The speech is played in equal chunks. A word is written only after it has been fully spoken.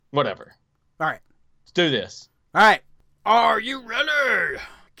Whatever. All right. Let's do this. All right. Are you ready?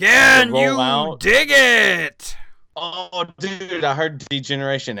 Can you out. dig it? Oh, dude, I heard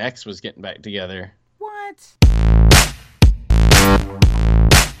D-Generation X was getting back together. What?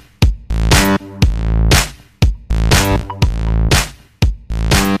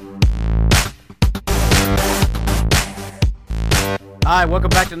 Hi,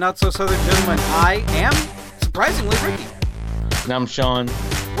 welcome back to Not So Southern Gentlemen. I am, surprisingly, Ricky. And I'm Sean.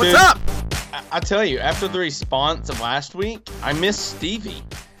 What's up? I tell you, after the response of last week, I miss Stevie.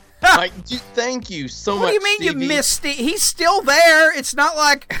 Thank you so much, What do you mean Stevie. you missed Steve? He's still there. It's not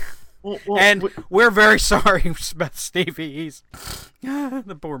like... we're very sorry about Stevie. He's...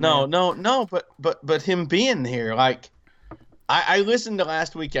 the poor man. No, but him being here, I listened to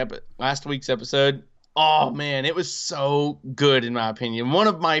last week's episode. Oh, man, it was so good, in my opinion. One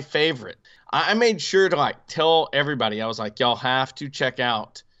of my favorite. I made sure to, tell everybody. I was like, y'all have to check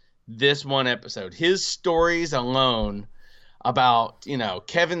out this one episode. His stories alone about,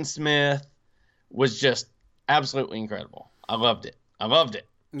 Kevin Smith was just absolutely incredible. I loved it.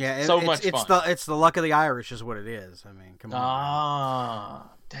 Yeah, so much fun. It's the luck of the Irish is what it is. I mean, come on. Ah,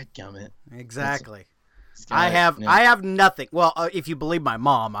 dadgummit. Exactly. I have nothing. Well, if you believe my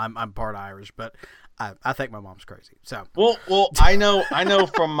mom, I'm part Irish, but I think my mom's crazy. So well, I know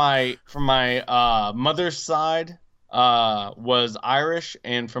from my mother's side was Irish,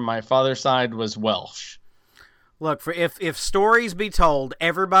 and from my father's side was Welsh. Look, if stories be told,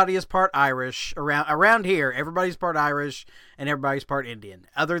 everybody is part Irish around here. Everybody's part Irish and everybody's part Indian.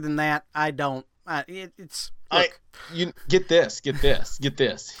 Other than that, I don't. It's look. You get this.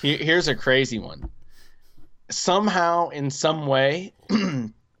 Here's a crazy one. Somehow, in some way,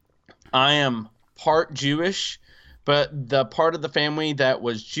 I am part Jewish, but the part of the family that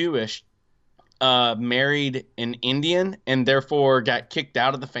was Jewish married an Indian and therefore got kicked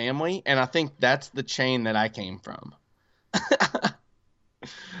out of the family, and I think that's the chain that I came from.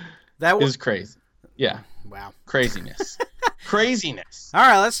 That was crazy. Yeah. Wow. Craziness. All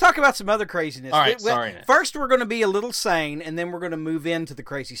right, let's talk about some other craziness. All right, sorriness. First, we're going to be a little sane, and then we're going to move into the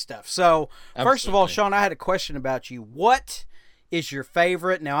crazy stuff. So, First of all, Sean, I had a question about you. What is your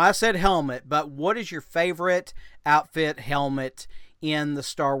favorite? Now, I said helmet, but what is your favorite outfit helmet in the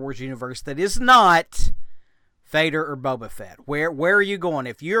Star Wars universe that is not Vader or Boba Fett? Where are you going?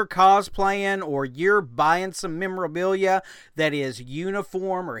 If you're cosplaying or you're buying some memorabilia that is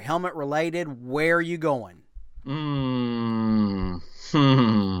uniform or helmet related, where are you going?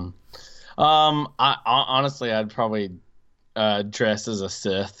 Honestly, I'd probably dress as a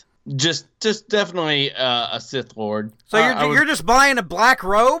Sith. Just definitely a Sith Lord. So you're just buying a black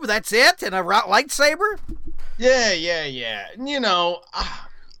robe, that's it, and a lightsaber? Yeah.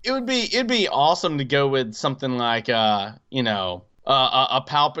 It'd be awesome to go with something like a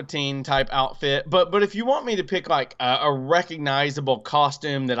Palpatine type outfit. But if you want me to pick a recognizable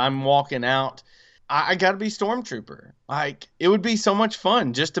costume that I'm walking out, I got to be Stormtrooper. It would be so much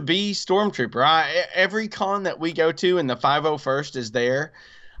fun just to be Stormtrooper. Every con that we go to and the 501st is there,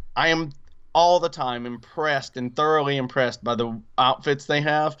 I am all the time impressed and thoroughly impressed by the outfits they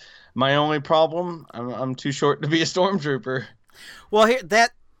have. My only problem, I'm too short to be a Stormtrooper. Well, here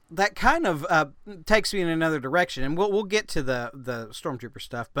that kind of takes me in another direction, and we'll get to the Stormtrooper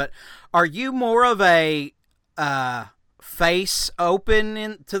stuff. But are you more of a face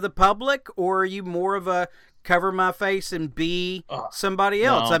open to the public, or are you more of a cover my face and be somebody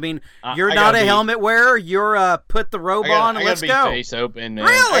else? No, I mean, you're not a helmet wearer. You're put the robe on and let's go. I gotta be face open, man.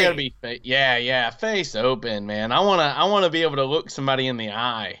 Really? I gotta be face open, man. I wanna be able to look somebody in the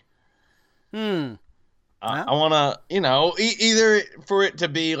eye. I wanna, either for it to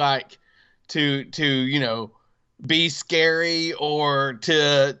be to be scary or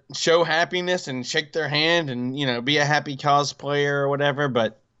to show happiness and shake their hand and be a happy cosplayer or whatever.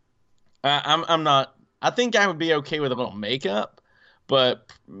 But I'm not. I think I would be okay with a little makeup,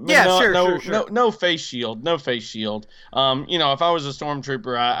 but sure. No face shield. If I was a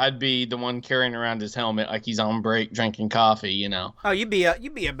Stormtrooper, I'd be the one carrying around his helmet like he's on break drinking coffee. Oh, you'd be a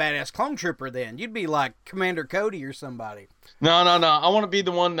badass clone trooper then. You'd be like Commander Cody or somebody. No. I want to be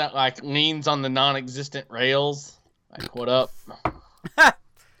the one that leans on the non-existent rails. What up?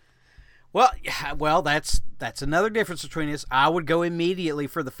 Well, that's another difference between us. I would go immediately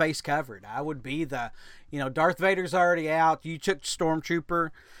for the face covered. I would be the, Darth Vader's already out. You took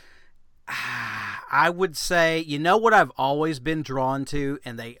Stormtrooper. I would say, what I've always been drawn to,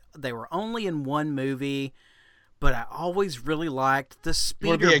 and they were only in one movie, but I always really liked the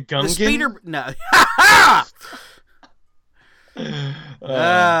speeder. Would it be a Gungan? The speeder. No.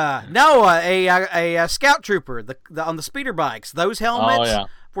 A scout trooper on the speeder bikes. Those helmets. Oh, yeah.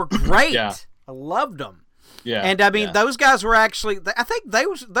 were great. Yeah. I loved them. Yeah. And I mean, those guys were actually, I think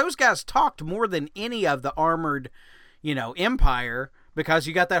those guys talked more than any of the armored, Empire, because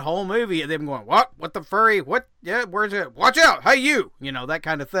you got that whole movie of them going, what the furry, what, yeah, where's it, watch out, hey you, that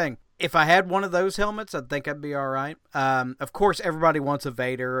kind of thing. If I had one of those helmets, I think I'd be all right. Of course, everybody wants a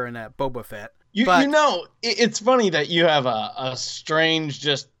Vader and a Boba Fett. It's funny that you have a strange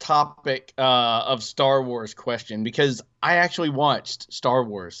just topic of Star Wars question, because I actually watched Star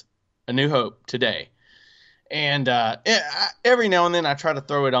Wars A New Hope today. And every now and then I try to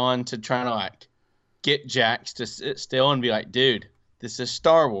throw it on to try to get Jax to sit still and be like, dude, this is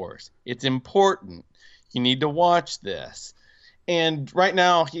Star Wars. It's important. You need to watch this. And right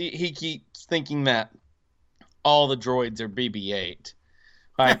now he keeps thinking that all the droids are BB-8.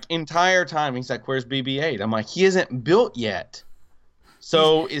 Entire time he's like, where's BB-8? I'm like, he isn't built yet.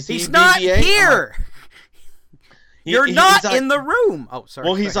 So is he He's BB-8? not here. You're not like, in the room. Oh, sorry.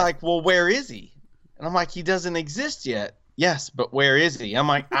 Well, he's like, well, where is he? And I'm like, he doesn't exist yet. Yes, but where is he? I'm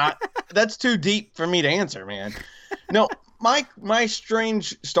like, that's too deep for me to answer, man. No, my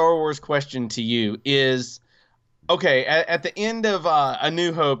strange Star Wars question to you is, okay, at the end of A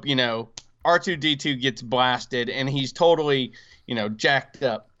New Hope, R2-D2 gets blasted and he's totally, jacked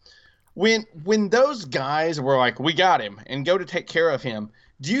up. When those guys were like, we got him, and go to take care of him,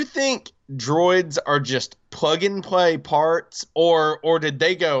 do you think droids are just plug and play parts, or did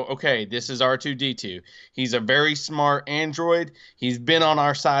they go, okay, this is R2-D2. He's a very smart android. He's been on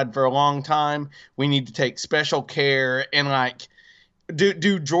our side for a long time. We need to take special care, and do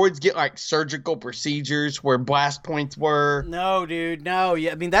droids get surgical procedures where blast points were? No, dude, no.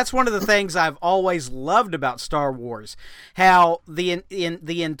 Yeah, I mean, that's one of the things I've always loved about Star Wars. How in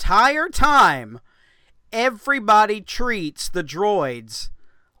the entire time, everybody treats the droids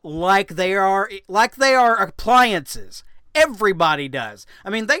like they are appliances. Everybody does. I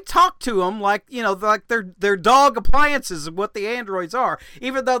mean, they talk to them like they're dog appliances of what the androids are,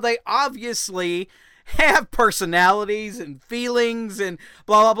 even though they obviously have personalities and feelings and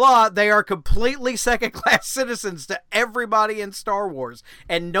blah blah blah. They are completely second-class citizens to everybody in Star Wars,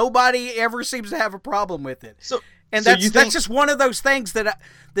 and nobody ever seems to have a problem with it. That's just one of those things that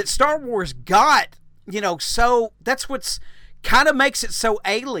Star Wars got. So that's what's kind of makes it so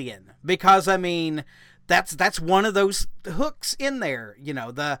alien, because I mean, that's one of those hooks in there.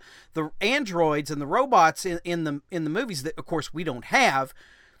 The androids and the robots in the movies that, of course, we don't have.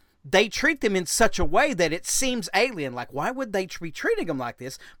 They treat them in such a way that it seems alien. Like, why would they be treating them like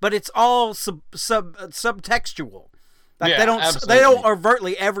this? But it's all subtextual. Like, yeah, they don't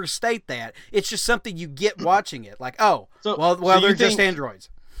overtly ever state that. It's just something you get watching it. Like, they're just androids.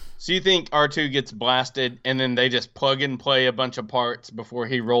 So you think R2 gets blasted and then they just plug and play a bunch of parts before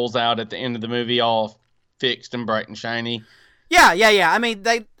he rolls out at the end of the movie all fixed and bright and shiny? Yeah. I mean,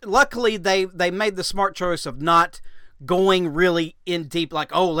 luckily they made the smart choice of not going really in deep,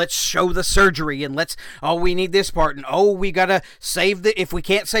 like, let's show the surgery, and we need this part, and we gotta save if we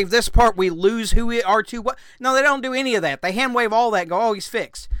can't save this part, we lose who R2 what. No, they don't do any of that. They hand wave all that and go, he's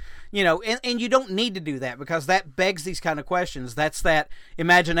fixed. And you don't need to do that, because that begs these kind of questions. That's that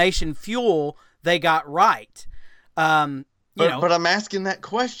imagination fuel they got right. But I'm asking that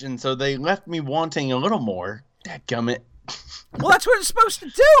question, so they left me wanting a little more. Dadgummit. Well, that's what it's supposed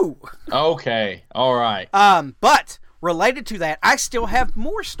to do. Okay, all right. But related to that, I still have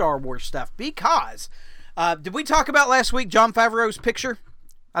more Star Wars stuff, because did we talk about last week Jon Favreau's picture?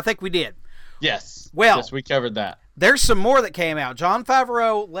 I think we did. Yes. Well, yes, we covered that. There's some more that came out. Jon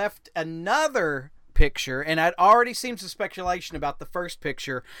Favreau left another picture, and I'd already seen some speculation about the first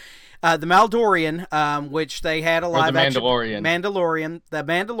picture. The Mandalorian, which they had a live action... Mandalorian. The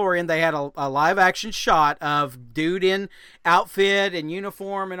Mandalorian, they had a live action shot of dude in outfit and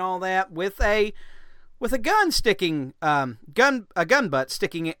uniform and all that with a gun sticking, a gun butt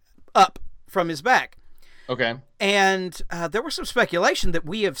sticking up from his back. Okay. And there was some speculation that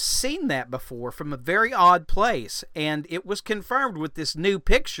we have seen that before from a very odd place, and it was confirmed with this new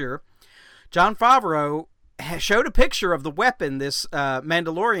picture. Jon Favreau showed a picture of the weapon this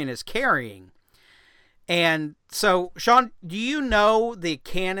Mandalorian is carrying. And so, Sean, do you know the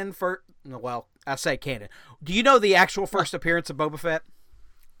canon for... Well, I say canon. Do you know the actual first appearance of Boba Fett?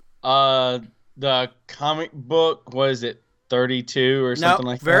 The comic book, was it 32 or something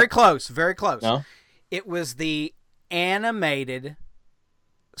like that? Very close, very close. No? It was the animated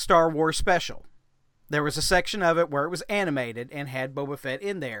Star Wars special. There was a section of it where it was animated and had Boba Fett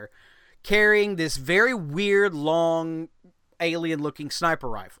in there, carrying this very weird, long, alien-looking sniper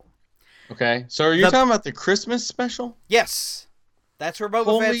rifle. Okay, so are you talking about the Christmas special? Yes. That's where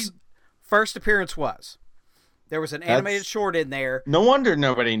Boba Fett's first appearance was. There was an animated short in there. No wonder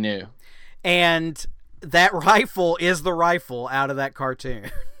nobody knew. And that rifle is the rifle out of that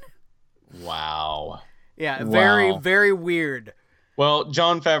cartoon. Wow. Yeah, very, very weird. Well,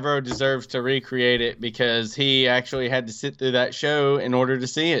 Jon Favreau deserves to recreate it because he actually had to sit through that show in order to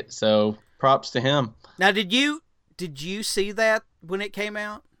see it. So props to him. Now, did you see that when it came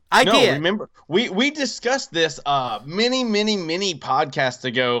out? I did. Remember, we discussed this many podcasts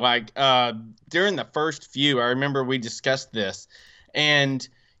ago. Like during the first few, I remember we discussed this, and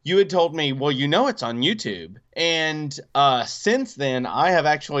you had told me, well, it's on YouTube. And since then, I have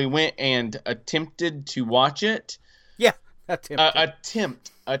actually went and attempted to watch it. Yeah,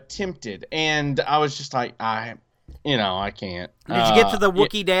 attempted. And I was just like, I can't. Did you get to the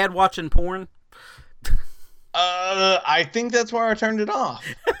Wookiee dad watching porn? I think that's where I turned it off.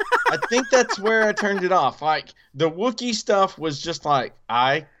 Like, the Wookiee stuff was just like,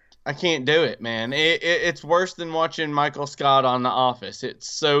 I can't do it, man. It's worse than watching Michael Scott on The Office. It's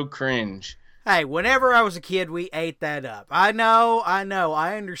so cringe. Hey, whenever I was a kid, we ate that up. I know.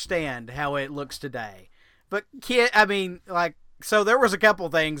 I understand how it looks today. But so there was a couple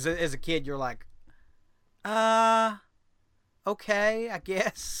things as a kid you're like, okay, I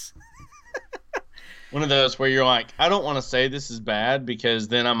guess. One of those where you're like, I don't want to say this is bad because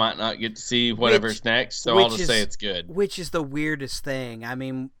then I might not get to see whatever's next, so I'll just say it's good. Which is the weirdest thing. I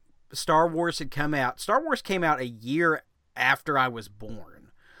mean, Star Wars had come out. Star Wars came out a year after I was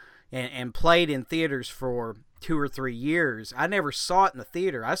born and played in theaters for 2 or 3 years. I never saw it in the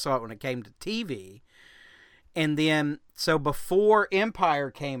theater. I saw it when it came to TV. And then, so before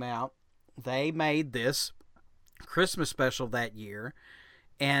Empire came out, they made this Christmas special that year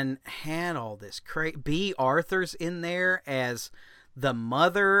and had all this B. Arthur's in there as the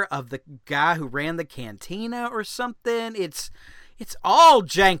mother of the guy who ran the cantina or something. It's all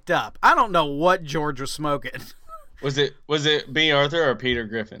janked up. I don't know what George was smoking. Was it B. Arthur or Peter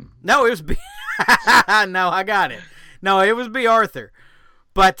Griffin? No, it was B. No, I got it. No, it was B. Arthur.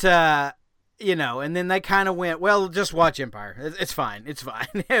 But and then they kind of went, well, just watch Empire. It's fine. It's fine.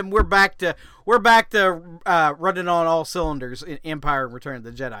 And we're back to running on all cylinders in Empire and Return of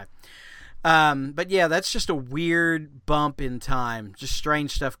the Jedi. But yeah, that's just a weird bump in time. Just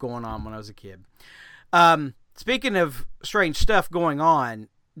strange stuff going on when I was a kid. Speaking of strange stuff going on,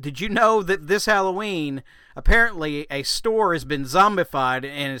 did you know that this Halloween, apparently a store has been zombified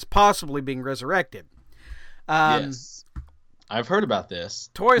and is possibly being resurrected? Yes. I've heard about this.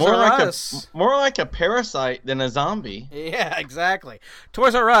 Toys R Us. More like a parasite than a zombie. Yeah, exactly.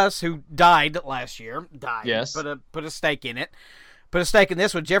 Toys R Us, who died last year, Yes. Put a stake in it. Put a stake in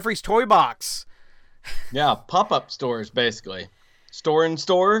this one. Jeffrey's Toy Box. Yeah, pop-up stores, basically. Store in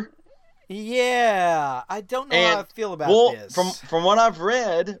store. Yeah, I don't know how I feel about this. From what I've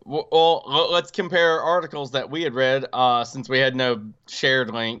read, let's compare articles that we had read since we had no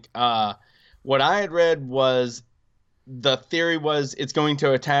shared link. What I had read was the theory was it's going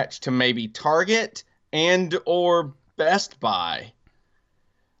to attach to maybe Target and or Best Buy,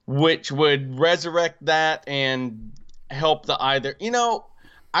 which would resurrect that and help the either.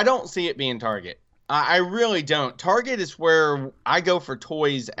 I don't see it being Target. I really don't. Target is where I go for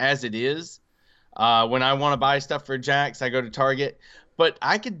toys as it is. When I want to buy stuff for Jax, I go to Target. But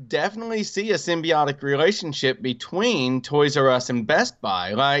I could definitely see a symbiotic relationship between Toys R Us and Best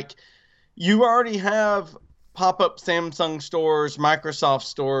Buy. Like, you already have pop-up Samsung stores, Microsoft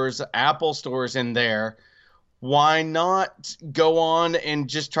stores, Apple stores in there. Why not go on and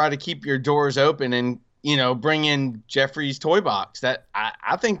just try to keep your doors open and, bring in Jeffrey's Toy Box? That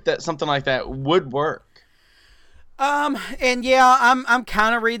I think that something like that would work. And yeah, I'm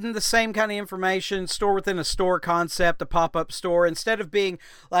kind of reading the same kind of information, store within a store concept, a pop-up store. Instead of being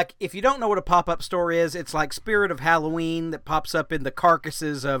like, if you don't know what a pop-up store is, it's like Spirit of Halloween that pops up in the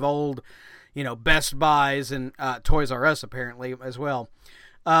carcasses of old, Best Buys and Toys R Us apparently as well.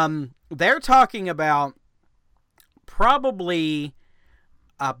 They're talking about probably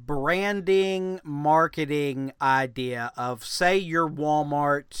a branding, marketing idea of, say, your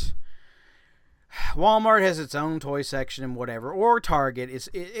Walmart. Walmart has its own toy section and whatever, or Target.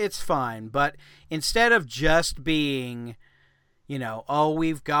 It's fine, but instead of just being,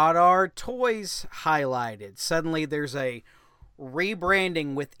 we've got our toys highlighted, suddenly there's a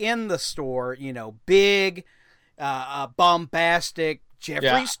rebranding within the store, big, bombastic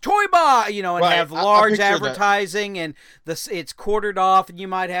Jeffrey's Toy Box, and right. Have large advertising that. And it's quartered off, and you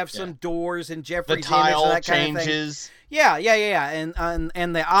might have some doors and Jeffrey's the tile image, that changes. Kind of thing. Yeah,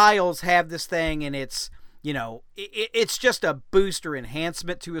 and the aisles have this thing, and it's it's just a booster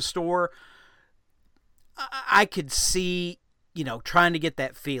enhancement to a store. I could see trying to get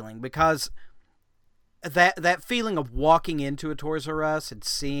that feeling because that feeling of walking into a Toys R Us and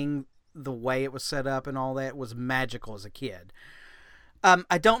seeing the way it was set up and all that was magical as a kid.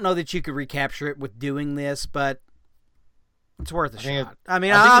 I don't know that you could recapture it with doing this, but it's worth a shot. I'm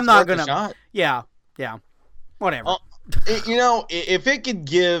not gonna. Yeah, whatever. If it could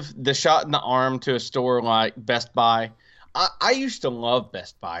give the shot in the arm to a store like Best Buy, I used to love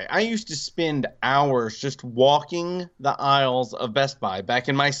Best Buy. I used to spend hours just walking the aisles of Best Buy back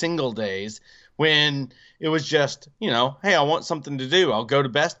in my single days when it was just, hey, I want something to do. I'll go to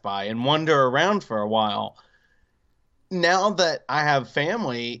Best Buy and wander around for a while. Now that I have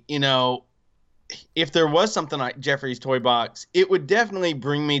family, if there was something like Jeffrey's Toy Box, it would definitely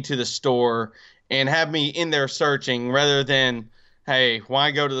bring me to the store and have me in there searching rather than, hey,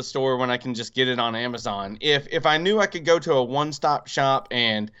 why go to the store when I can just get it on Amazon? If I knew I could go to a one-stop shop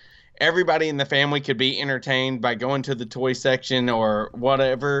and everybody in the family could be entertained by going to the toy section or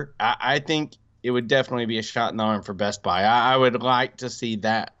whatever, I think it would definitely be a shot in the arm for Best Buy. I would like to see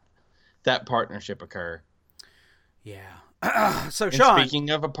that partnership occur. Yeah. So, Sean,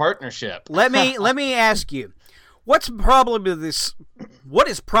 speaking of a partnership, let me ask you, what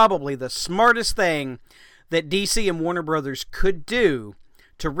is probably the smartest thing that DC and Warner Brothers could do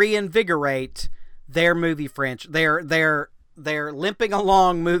to reinvigorate their movie franchise, their limping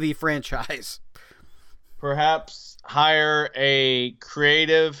along movie franchise? Perhaps hire a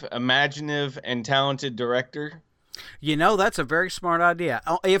creative, imaginative, and talented director. That's a very smart idea.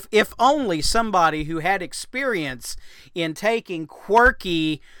 If only somebody who had experience in taking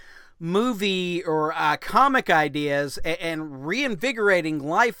quirky movie or comic ideas and reinvigorating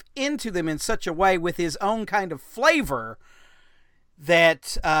life into them in such a way with his own kind of flavor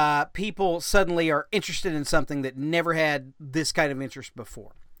that people suddenly are interested in something that never had this kind of interest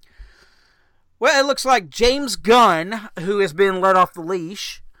before. Well, it looks like James Gunn, who has been let off the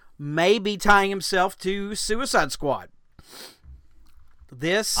leash, may be tying himself to Suicide Squad.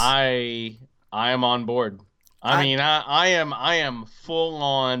 I am on board. I am full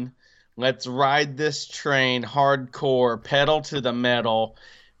on. Let's ride this train hardcore, pedal to the metal,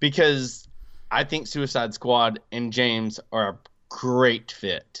 because I think Suicide Squad and James are a great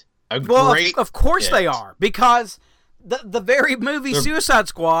fit. Of course they are, because the very movie Suicide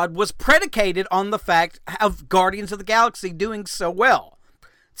Squad was predicated on the fact of Guardians of the Galaxy doing so well.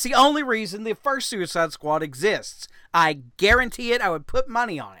 It's the only reason the first Suicide Squad exists. I guarantee it. I would put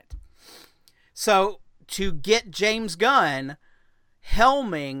money on it. So to get James Gunn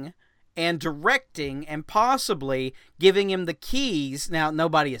helming and directing and possibly giving him the keys. Now,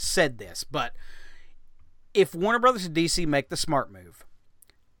 nobody has said this, but if Warner Brothers and DC make the smart move,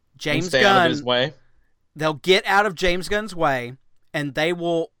 James Gunn, out of his way. They'll get out of James Gunn's way, and they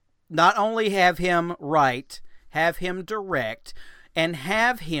will not only have him write, have him direct, and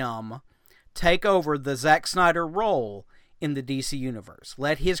have him take over the Zack Snyder role in the DC universe.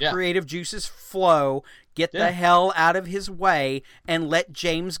 Let his creative juices flow, get the hell out of his way, and let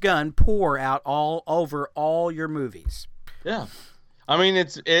James Gunn pour out all over all your movies. Yeah. I mean,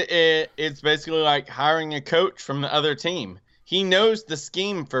 it's basically like hiring a coach from the other team. He knows the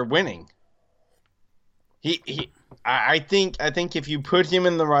scheme for winning. I think if you put him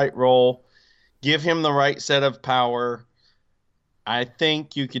in the right role, give him the right set of power, I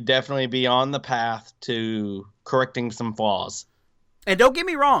think you could definitely be on the path to correcting some flaws. And don't get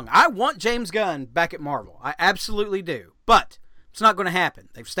me wrong, I want James Gunn back at Marvel. I absolutely do. But it's not going to happen.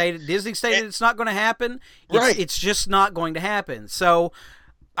 Disney stated it's not going to happen. It's just not going to happen. So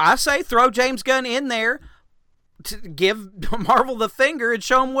I say throw James Gunn in there to give Marvel the finger and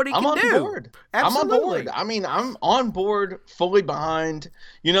show him what he can do. I'm on board. Absolutely. I'm on board. I mean, I'm on board, fully behind.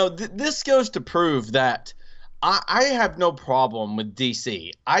 This goes to prove that I have no problem with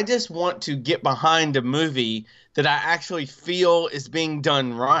DC. I just want to get behind a movie that I actually feel is being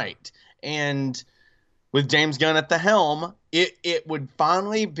done right. And with James Gunn at the helm, it would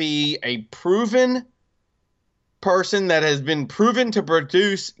finally be a proven person that has been proven to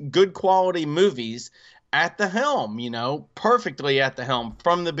produce good quality movies at the helm, perfectly at the helm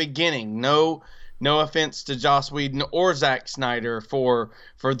from the beginning. No offense to Joss Whedon or Zack Snyder for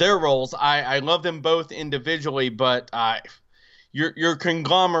their roles. I love them both individually, but your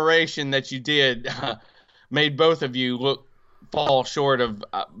conglomeration that you did made both of you fall short of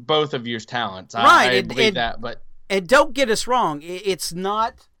both of your talents. Right. I believe that, but and don't get us wrong. It's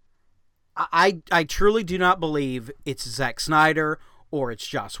not. I truly do not believe it's Zack Snyder or it's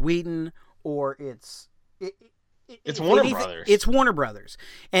Joss Whedon or it's Warner Brothers. It's Warner Brothers.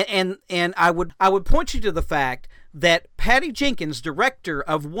 And I would point you to the fact that Patty Jenkins, director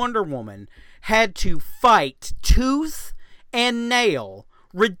of Wonder Woman, had to fight tooth and nail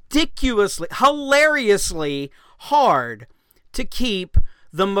ridiculously, hilariously hard to keep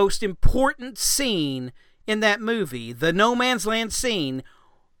the most important scene in that movie, the No Man's Land scene.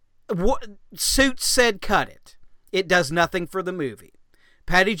 Suits said cut it. It does nothing for the movie.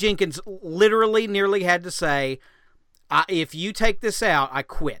 Patty Jenkins literally nearly had to say, if you take this out, I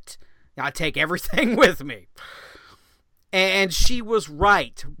quit. I take everything with me. And she was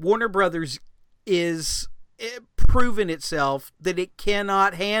right. Warner Brothers is proven itself that it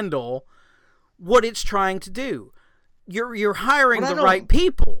cannot handle what it's trying to do. You're hiring the right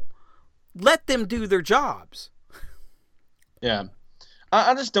people. Let them do their jobs. Yeah.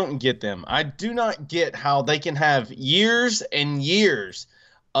 I just don't get them. I do not get how they can have years and years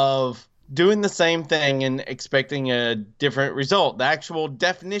of doing the same thing and expecting a different result. The actual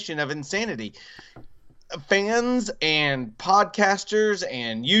definition of insanity. Fans and podcasters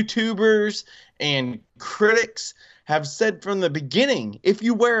and YouTubers and critics have said from the beginning, if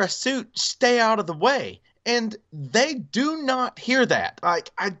you wear a suit, stay out of the way. And they do not hear that.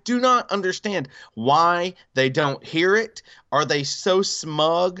 Like, I do not understand why they don't hear it. Are they so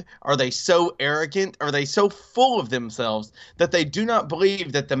smug? Are they so arrogant? Are they so full of themselves that they do not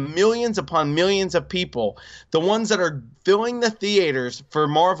believe that the millions upon millions of people, the ones that are filling the theaters for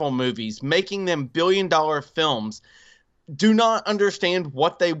Marvel movies, making them billion-dollar films, do not understand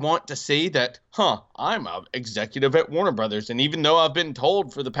what they want to see? That, I'm an executive at Warner Brothers, and even though I've been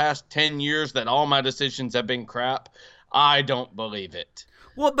told for the past 10 years that all my decisions have been crap, I don't believe it.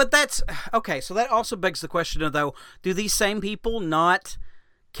 Well, but that's okay. So that also begs the question of, though, do these same people not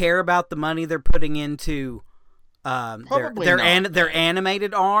care about the money they're putting into their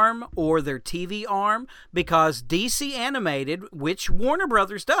animated arm or their TV arm? Because DC Animated, which Warner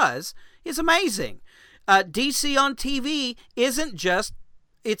Brothers does, is amazing. DC on TV isn't just,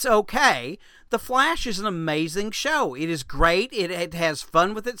 it's okay. The Flash is an amazing show. It is great. It has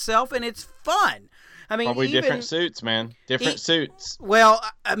fun with itself, and it's fun. I mean, probably different suits, man. Different suits. Well,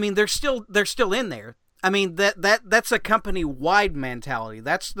 I mean, they're still in there. I mean, that's a company-wide mentality.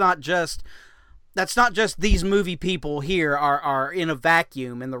 That's not just these movie people here are in a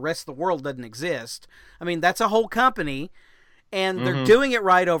vacuum and the rest of the world doesn't exist. I mean, that's a whole company. And they're doing it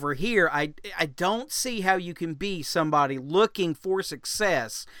right over here. I don't see how you can be somebody looking for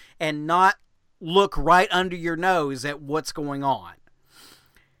success and not look right under your nose at what's going on.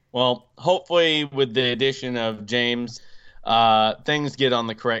 Well, hopefully with the addition of James, things get on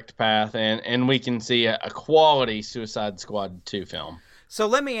the correct path and we can see a quality Suicide Squad 2 film. So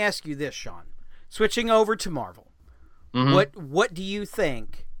let me ask you this, Sean. Switching over to Marvel, what do you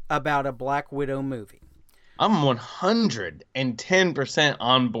think about a Black Widow movie? I'm 110%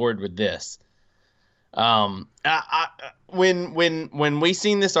 on board with this. When we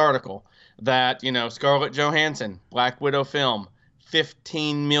seen this article that, Scarlett Johansson, Black Widow film,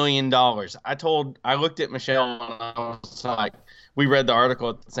 $15 million. I looked at Michelle and I was like, we read the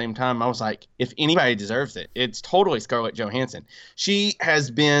article at the same time. I was like, if anybody deserves it, it's totally Scarlett Johansson. She has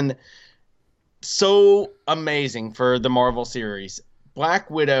been so amazing for the Marvel series.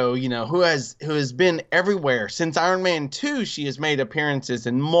 Black Widow, who has been everywhere since Iron Man 2. She has made appearances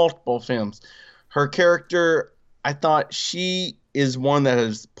in multiple films. Her character, I thought she is one that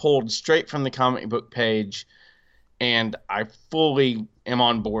is pulled straight from the comic book page, and I fully am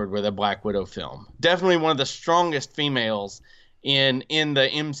on board with a Black Widow film. Definitely one of the strongest females in the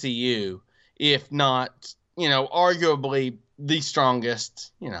MCU, if not, arguably the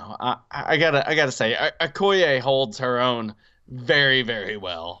strongest. I gotta say, Okoye holds her own very, very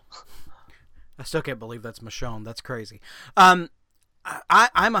well. I still can't believe that's Michonne. That's crazy. I'm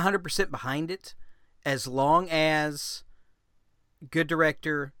 100% behind it, as long as good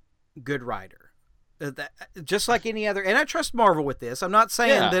director, good writer. Just like any other, and I trust Marvel with this. I'm not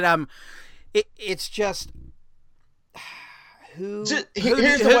saying that I'm. It's just who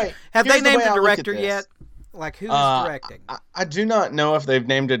have they named a director yet? Like, who's directing? I do not know if they've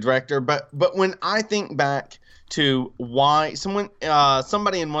named a director, but when I think back to why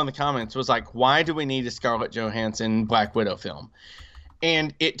somebody in one of the comments was like, why do we need a Scarlett Johansson Black Widow film?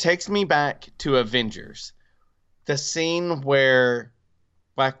 And it takes me back to Avengers, the scene where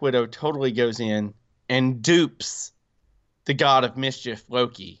Black Widow totally goes in and dupes the god of mischief,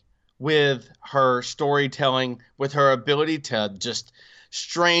 Loki, with her storytelling, with her ability to just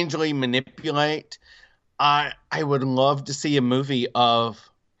strangely manipulate. I would love to see a movie of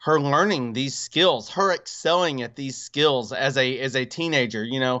her learning these skills, her excelling at these skills as a teenager,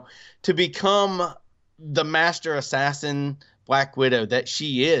 to become the master assassin Black Widow that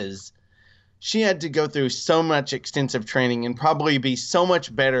she is. She had to go through so much extensive training and probably be so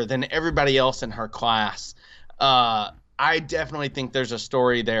much better than everybody else in her class. I definitely think there's a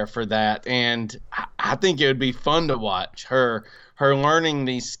story there for that, and I think it would be fun to watch her learning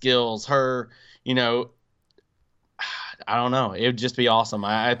these skills. Her, you know, I don't know. It would just be awesome.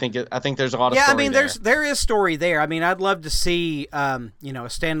 I think there's a lot of story. I mean, there is story there. I mean, I'd love to see you know, a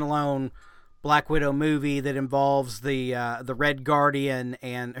standalone Black Widow movie that involves the Red Guardian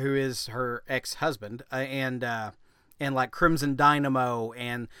and who is her ex-husband and like Crimson Dynamo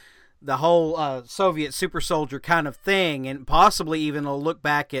and the whole Soviet super soldier kind of thing, and possibly even a look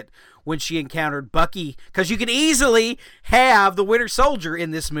back at when she encountered Bucky, because you could easily have the Winter Soldier in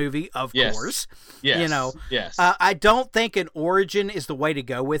this movie, of course. Yes. You know, yes. I don't think an origin is the way to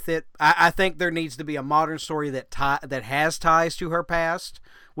go with it. I think there needs to be a modern story that has ties to her past.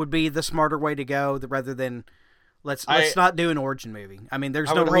 Would be the smarter way to go, rather than let's not do an origin movie. I mean,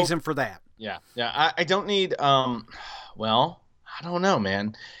 there's no reason for that. Yeah. I don't need. Well, I don't know,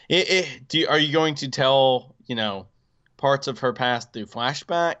 man. Are you going to tell, you know, parts of her past through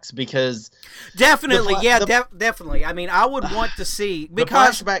flashbacks? Because definitely, definitely. I mean, I would want to see,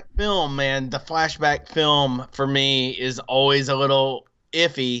 because the flashback film, man. The flashback film for me is always a little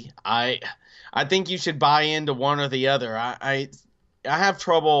iffy. I think you should buy into one or the other. I have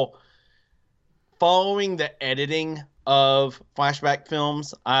trouble following the editing of flashback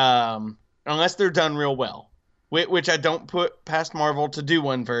films, unless they're done real well. Which I don't put past Marvel to do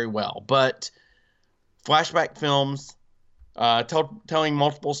one very well. But flashback films, telling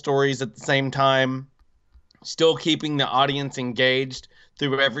multiple stories at the same time, still keeping the audience engaged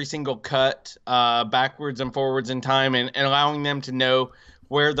through every single cut, backwards and forwards in time, and allowing them to know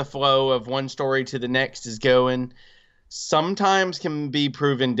where the flow of one story to the next is going, sometimes can be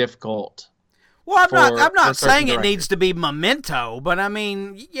proven difficult. Well, I'm not saying it needs to be Memento, but I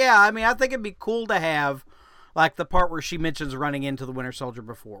mean, I think it'd be cool to have, like, the part where she mentions running into the Winter Soldier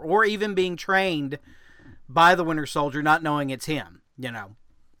before, or even being trained by the Winter Soldier, not knowing it's him, you know.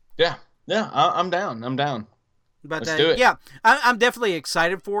 Yeah, I'm down. But let's do it. Yeah, I'm definitely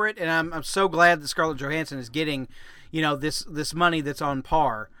excited for it, and I'm so glad that Scarlett Johansson is getting, you know, this money that's on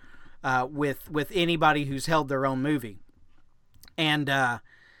par with anybody who's held their own movie. And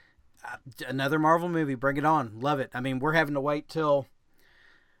another Marvel movie, bring it on, love it. I mean, we're having to wait till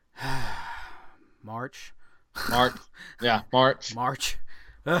March. Yeah, March.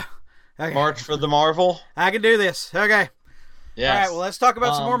 Okay. March for the Marvel. I can do this. Okay. Yes. All right, well, let's talk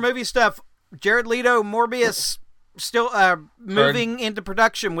about some more movie stuff. Jared Leto, Morbius, still moving into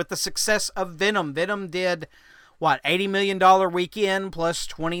production with the success of Venom. Venom did, what, $80 million weekend plus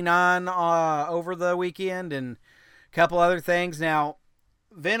 29 over the weekend and a couple other things. Now,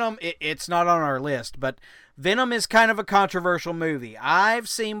 Venom, it's not on our list, but Venom is kind of a controversial movie. I've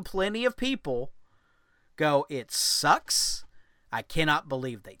seen plenty of people go, it sucks, I cannot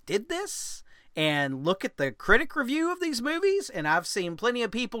believe they did this, and look at the critic review of these movies, and I've seen plenty of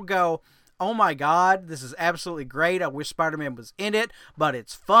people go, oh my god, this is absolutely great, I wish Spider-Man was in it, but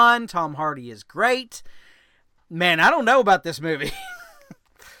it's fun, Tom Hardy is great. Man, I don't know about this movie.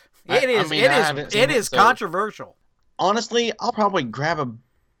 It is controversial. Honestly, I'll probably grab a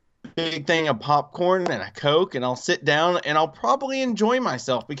big thing of popcorn and a Coke, and I'll sit down and I'll probably enjoy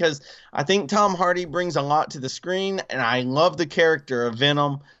myself, because I think Tom Hardy brings a lot to the screen, and I love the character of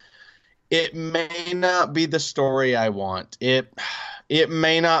Venom. It may not be the story I want. It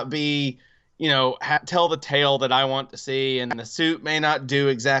may not be, you know, tell the tale that I want to see, and the suit may not do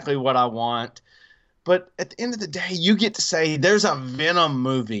exactly what I want. But at the end of the day, you get to say, there's a Venom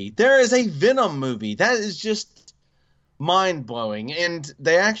movie. There is a Venom movie. That is just mind-blowing, and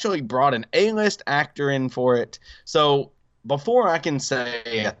they actually brought an A-list actor in for it. So before I can say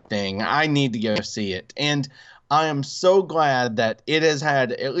a thing, I need to go see it, and I am so glad that it has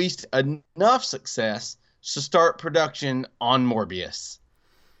had at least enough success to start production on Morbius.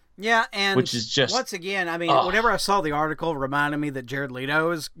 Yeah, and which is just, once again, I mean, whenever I saw the article reminding me that Jared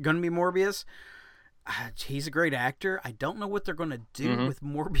Leto is going to be Morbius, he's a great actor. I don't know what they're going to do with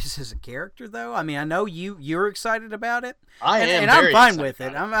Morbius as a character, though. I mean, I know you're excited about it. I'm fine with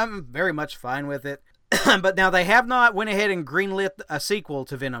it. I'm very much fine with it. But now they have not went ahead and greenlit a sequel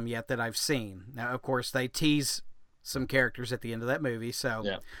to Venom yet that I've seen. Now, of course, they tease some characters at the end of that movie. So,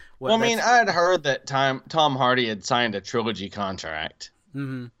 yeah. Well, I mean, I had heard that Tom Hardy had signed a trilogy contract.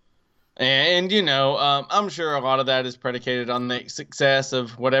 Mm-hmm. And, you know, I'm sure a lot of that is predicated on the success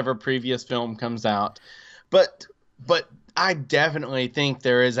of whatever previous film comes out. But I definitely think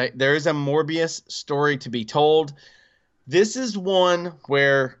there is a Morbius story to be told. This is one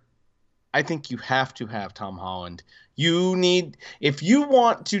where I think you have to have Tom Holland. If you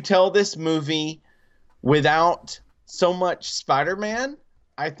want to tell this movie without so much Spider-Man,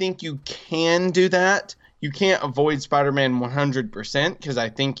 I think you can do that. you can't avoid Spider-Man 100% because I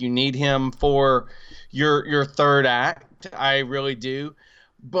think you need him for your third act. I really do.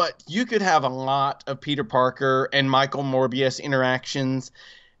 But you could have a lot of Peter Parker and Michael Morbius interactions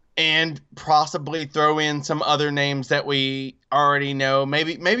and possibly throw in some other names that we already know.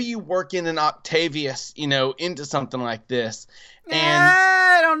 Maybe you work in an Octavius, into something like this. And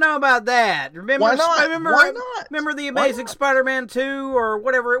I don't know about that. Remember, why not? Remember the Amazing Spider-Man 2 or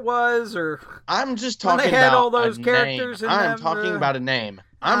whatever it was? Or I'm just talking they had about all those characters. I'm talking about a name.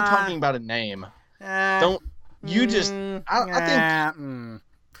 I'm talking about a name. Don't you just? I think.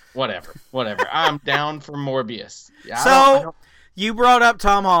 Whatever. I'm down for Morbius. Yeah, you brought up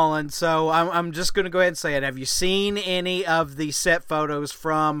Tom Holland, so I'm just going to go ahead and say it. Have you seen any of the set photos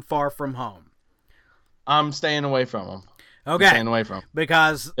from Far From Home? I'm staying away from them. Okay. I'm staying away from them.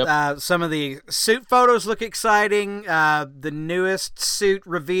 Because some of the suit photos look exciting. The newest suit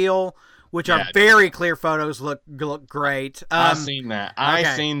reveal, which are very clear photos, look great. I've seen that.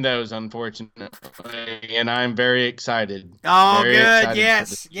 I've seen those, unfortunately, and I'm very excited. Oh, very good.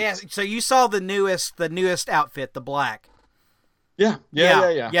 Yes. So you saw the newest outfit, the black. Yeah.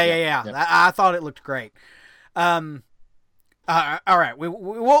 I thought it looked great. All right,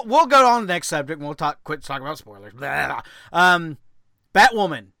 we'll go on to the next subject, and we'll quit talking about spoilers.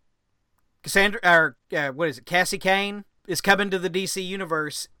 Batwoman, Cassie Kane is coming to the DC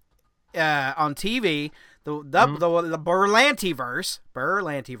universe on TV, the Berlantiverse,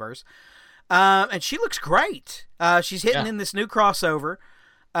 and she looks great. She's hitting in this new crossover,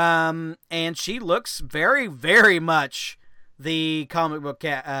 and she looks very, very much the comic book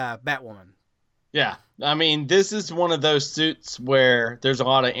Batwoman. Yeah, I mean, this is one of those suits where there's a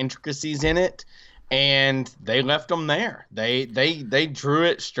lot of intricacies in it, and they left them there. They drew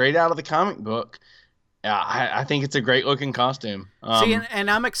it straight out of the comic book. I think it's a great looking costume. See, and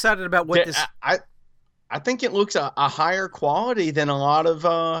I'm excited about what this. I think it looks a higher quality than a lot of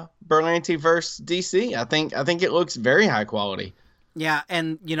Berlantiverse DC. I think it looks very high quality. Yeah,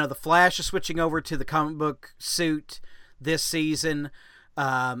 and the Flash is switching over to the comic book suit this season.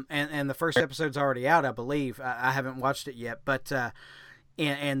 And the first episode's already out, I believe. I haven't watched it yet, but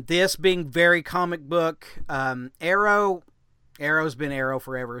and this being very comic book, Arrow's been Arrow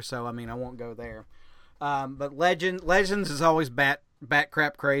forever, so I mean I won't go there. But Legends is always bat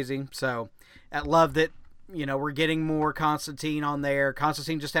crap crazy, so I love that we're getting more Constantine on there.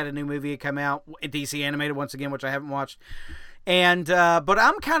 Constantine just had a new movie come out, DC animated once again, which I haven't watched, and but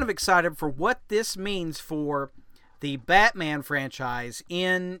I'm kind of excited for what this means for the Batman franchise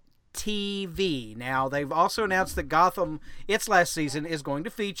in TV. Now, they've also announced that Gotham, its last season, is going to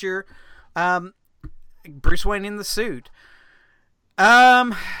feature Bruce Wayne in the suit.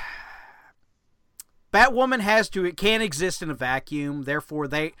 Batwoman it can't exist in a vacuum. Therefore,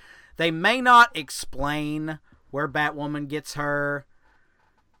 they may not explain where Batwoman gets her,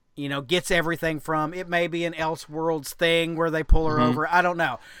 gets everything from. It may be an Elseworlds thing where they pull her over. I don't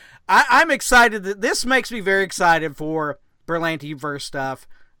know. I'm excited that this makes me very excited for Berlantiverse stuff.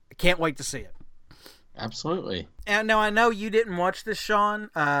 I can't wait to see it. Absolutely. And now I know you didn't watch this, Sean.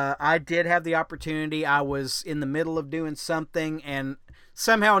 I did have the opportunity. I was in the middle of doing something, and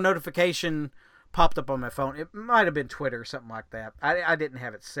somehow a notification popped up on my phone. It might have been Twitter or something like that. I didn't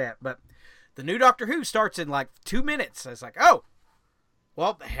have it set, but the new Doctor Who starts in like 2 minutes. I was like, oh,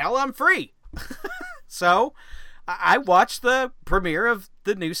 well, the hell, I'm free. So I watched the premiere of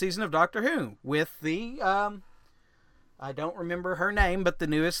the new season of Doctor Who with the I don't remember her name, but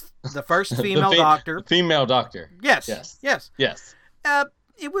the first female doctor. Female doctor. Yes.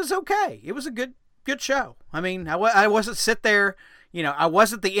 It was okay. It was a good show. I mean, I wasn't sit there, I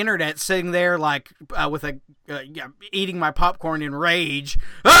wasn't the internet sitting there like with eating my popcorn in rage.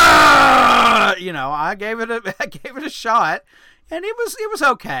 I gave it a shot, and it was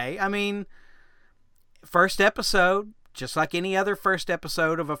okay. I mean, first episode, just like any other first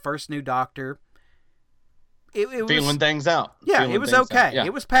episode of a first new Doctor. It feeling was, things out. Yeah, it was okay. Yeah.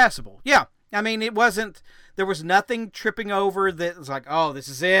 It was passable. Yeah. I mean, there was nothing tripping over that was like, oh, this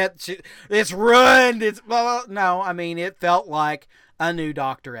is it. It's ruined. It's blah, blah. No, I mean, it felt like a new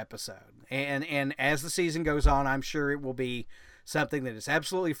Doctor episode. And as the season goes on, I'm sure it will be something that is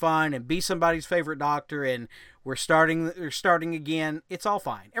absolutely fun and be somebody's favorite Doctor. And we're starting again. It's all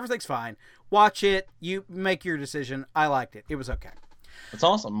fine. Everything's fine. Watch it. You make your decision. I liked it. It was okay. It's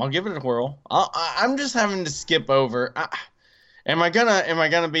awesome. I'll give it a whirl. I'm just having to skip over. Am I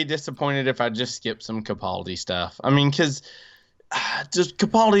gonna be disappointed if I just skip some Capaldi stuff? I mean, because just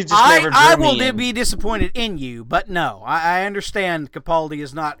Capaldi just never drew me in. I will be disappointed in you, but no, I understand Capaldi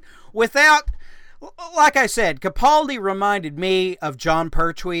is not without. Like I said, Capaldi reminded me of John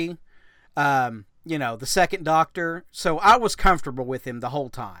Pertwee. the second Doctor. So I was comfortable with him the whole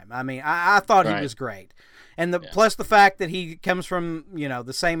time. I mean, I thought he was great. And plus the fact that he comes from,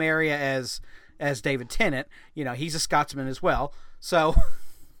 the same area as David Tennant, he's a Scotsman as well. So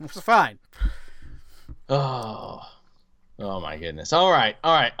it was fine. Oh my goodness. All right.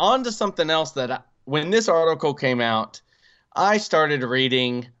 On to something else that when this article came out, I started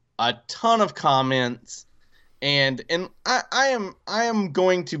reading a ton of comments, and I am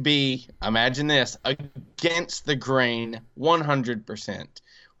going to be, imagine this, against the grain 100%.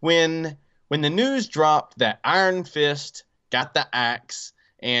 When the news dropped that Iron Fist got the axe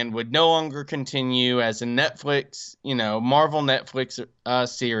and would no longer continue as a Netflix, Marvel Netflix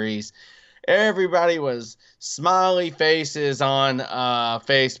series, everybody was smiley faces on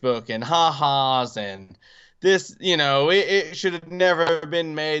Facebook and ha-has and this, it should have never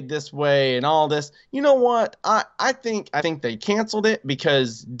been made this way and all this. You know what? I think they canceled it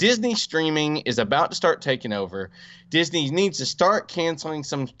because Disney streaming is about to start taking over. Disney needs to start canceling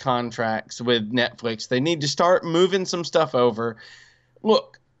some contracts with Netflix. They need to start moving some stuff over.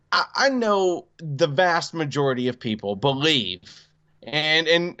 Look, I know the vast majority of people believe,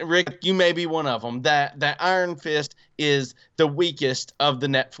 and Rick, you may be one of them, that Iron Fist is the weakest of the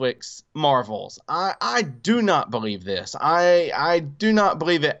Netflix Marvels. I do not believe this. I do not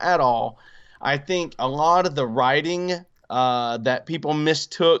believe it at all. I think a lot of the writing that people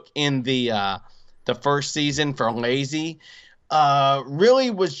mistook in the first season for lazy really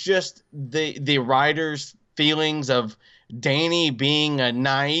was just the writers' feelings of Danny being a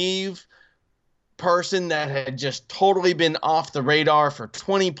naive person that had just totally been off the radar for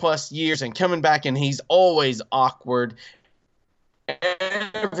 20 plus years and coming back, and he's always awkward.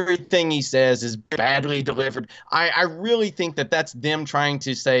 Everything he says is badly delivered. I really think that that's them trying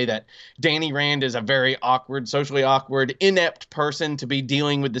to say that Danny Rand is a very awkward, socially awkward, inept person to be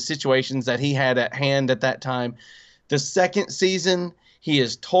dealing with the situations that he had at hand at that time. The second season, he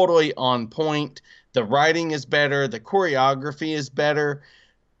is totally on point. The writing is better. The choreography is better.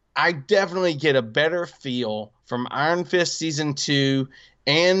 I definitely get a better feel from Iron Fist Season 2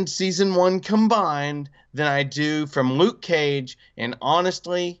 and Season 1 combined than I do from Luke Cage and,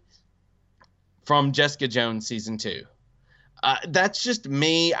 honestly, from Jessica Jones Season 2. That's just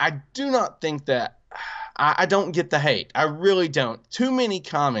me. I do not think that... I don't get the hate. I really don't. Too many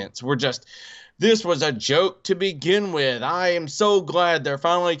comments were just, this was a joke to begin with. I am so glad they're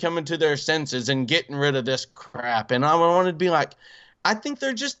finally coming to their senses and getting rid of this crap. And I wanted to be like... I think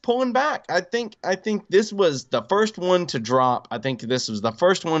they're just pulling back. I think this was the first one to drop. I think this was the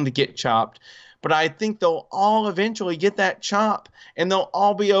first one to get chopped. But I think they'll all eventually get that chop, and they'll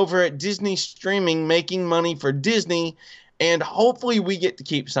all be over at Disney streaming, making money for Disney. And hopefully we get to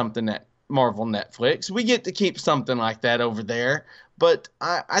keep something at Marvel Netflix. We get to keep something like that over there. But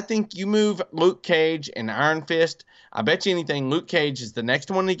I think you move Luke Cage and Iron Fist. I bet you anything Luke Cage is the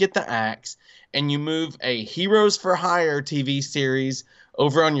next one to get the axe. And you move a Heroes for Hire TV series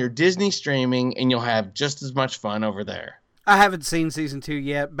over on your Disney streaming, and you'll have just as much fun over there. I haven't seen Season 2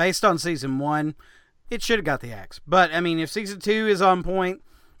 yet. Based on Season 1, it should have got the axe. But, I mean, if Season 2 is on point,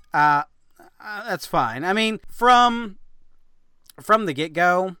 that's fine. I mean, from the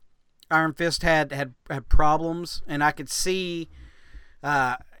get-go, Iron Fist had problems, and I could see,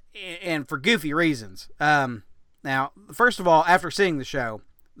 and for goofy reasons. Now, first of all, after seeing the show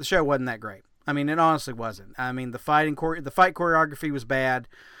wasn't that great. I mean, it honestly wasn't. I mean, the fight choreography was bad.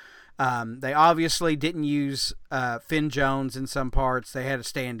 They obviously didn't use Finn Jones in some parts. They had a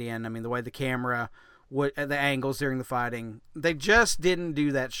stand-in. I mean, the way the camera, the angles during the fighting, they just didn't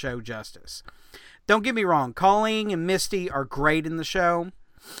do that show justice. Don't get me wrong. Colleen and Misty are great in the show,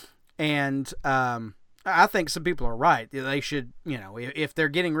 and I think some people are right. They should, if they're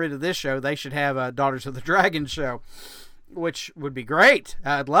getting rid of this show, they should have a Daughters of the Dragon show, which would be great.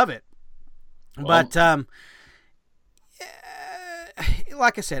 I'd love it. But,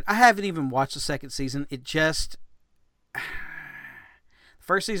 like I said, I haven't even watched the second season. It just... The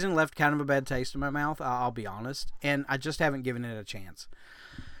first season left kind of a bad taste in my mouth, I'll be honest. And I just haven't given it a chance.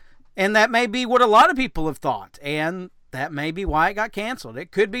 And that may be what a lot of people have thought. And that may be why it got canceled.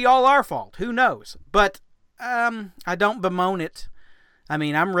 It could be all our fault. Who knows? But I don't bemoan it. I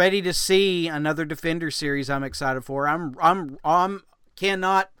mean, I'm ready to see another Defender series I'm excited for. I'm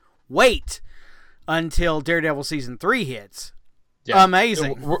cannot wait until Daredevil Season 3 hits. Yeah.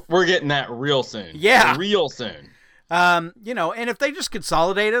 Amazing. We're getting that real soon. Yeah. Real soon. And if they just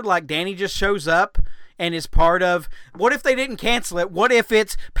consolidated, like Danny just shows up and is part of, what if they didn't cancel it? What if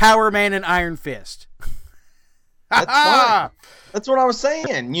it's Power Man and Iron Fist? That's fine. That's what I was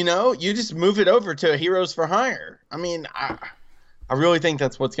saying. You just move it over to Heroes for Hire. I mean, I really think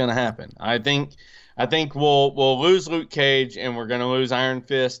that's what's going to happen. I think we'll lose Luke Cage and we're going to lose Iron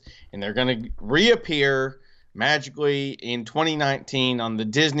Fist, and they're going to reappear magically in 2019 on the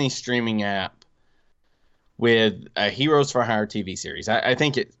Disney streaming app with a Heroes for Hire TV series. I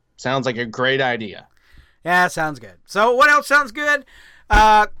think it sounds like a great idea. Yeah, sounds good. So what else sounds good?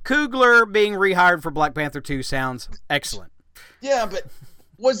 Coogler being rehired for Black Panther 2 sounds excellent. Yeah, but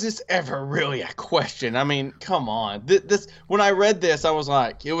was this ever really a question? I mean, come on. This when I read this, it was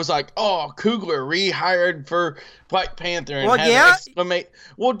like, oh, Coogler rehired for Black Panther. And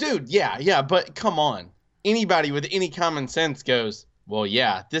well, dude, yeah, but come on. Anybody with any common sense goes, well,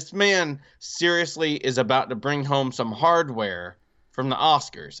 yeah, this man seriously is about to bring home some hardware from the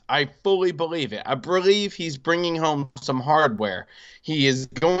Oscars. I fully believe it. I believe he's bringing home some hardware. He is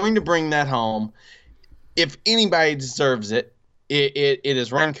going to bring that home. If anybody deserves it, it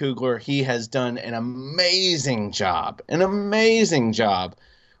is Ryan Coogler. He has done an amazing job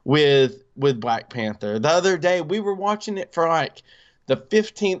with Black Panther. The other day, we were watching it for like the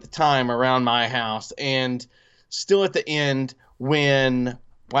 15th time around my house, and still at the end when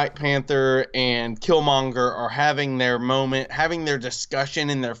Black Panther and Killmonger are having their moment, having their discussion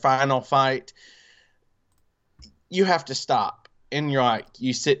in their final fight, you have to stop. And you're like,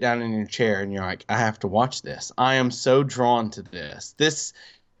 you sit down in your chair and you're like, I have to watch this. I am so drawn to this.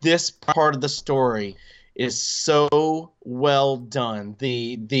 This part of the story is so well done.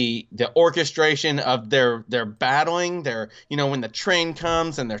 The orchestration of their battling, when the train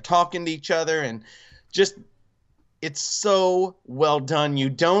comes and they're talking to each other, and just, it's so well done. You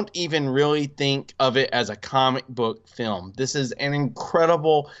don't even really think of it as a comic book film. This is an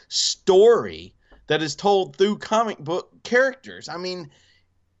incredible story that is told through comic book characters. I mean,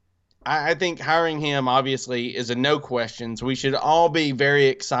 I think hiring him obviously is a no questions. We should all be very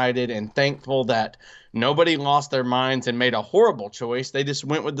excited and thankful that nobody lost their minds and made a horrible choice. They just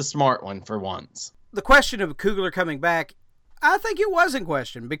went with the smart one for once. The question of Coogler coming back, I think it was in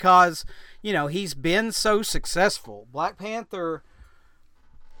question because, he's been so successful. Black Panther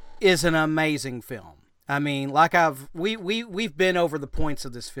is an amazing film. I mean, like we've been over the points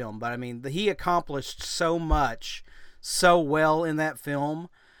of this film, but I mean, he accomplished so much so well in that film.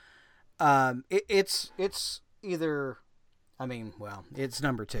 It's either, it's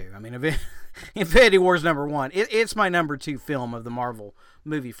number 2. I mean, Infinity War's number 1. It's my number 2 film of the Marvel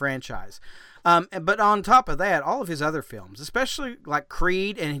movie franchise. But on top of that, all of his other films, especially like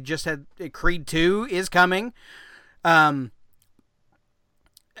Creed, and he just had Creed 2 is coming. The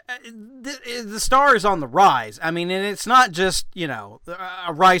star is on the rise. I mean, and it's not just,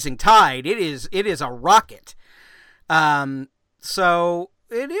 a rising tide. It is a rocket. So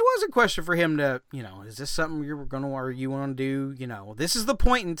it was a question for him to, is this something you want to do? This is the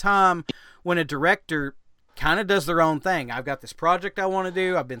point in time when a director kind of does their own thing. I've got this project I want to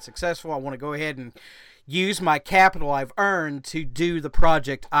do. I've been successful. I want to go ahead and use my capital I've earned to do the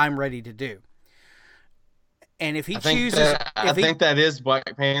project I'm ready to do. And if he chooses... I think that is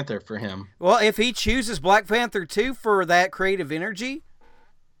Black Panther for him. Well, if he chooses Black Panther 2 for that creative energy,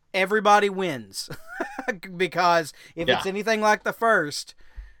 everybody wins. Because if it's anything like the first,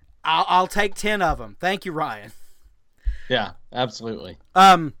 I'll take 10 of them. Thank you, Ryan. Yeah, absolutely.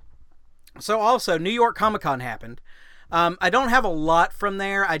 So also, New York Comic-Con happened. I don't have a lot from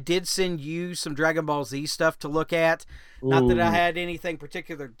there. I did send you some Dragon Ball Z stuff to look at. Not that I had anything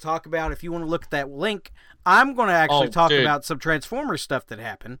particular to talk about. If you want to look at that link, I'm going to actually talk about some Transformers stuff that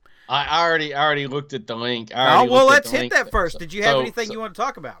happened. I already looked at the link. Let's hit that first. Did you have anything you want to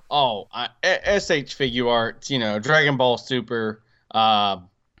talk about? SH Figure Arts, Dragon Ball Super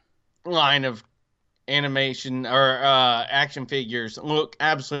line of animation or action figures look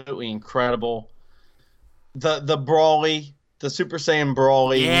absolutely incredible. The Brawly, the Super Saiyan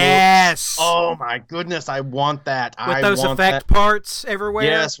Brawly. Yes. Oh my goodness, I want that. With those effect parts everywhere.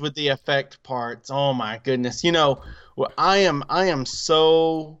 Yes, with the effect parts. Oh my goodness. I am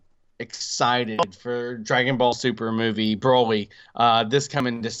so excited for Dragon Ball Super movie Broly this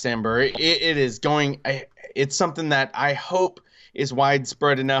coming December. It is going. It's something that I hope is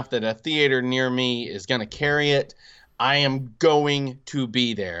widespread enough that a theater near me is going to carry it. I am going to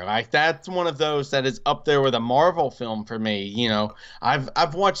be there. Like, that's one of those that is up there with a Marvel film for me.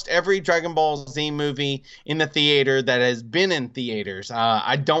 I've watched every Dragon Ball Z movie in the theater that has been in theaters.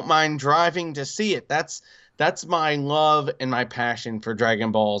 I don't mind driving to see it. That's my love and my passion for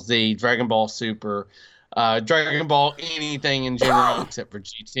Dragon Ball Z, Dragon Ball Super, Dragon Ball anything in general except for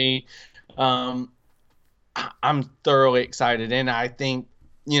GT. I'm thoroughly excited, and I think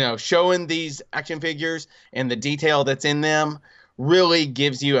showing these action figures and the detail that's in them really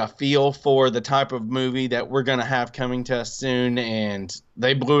gives you a feel for the type of movie that we're going to have coming to us soon, and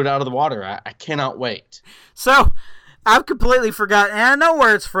they blew it out of the water. I cannot wait. So, I've completely forgotten, and I know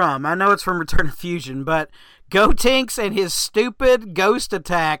where it's from. I know it's from Return of Fusion, but Gotenks and his stupid ghost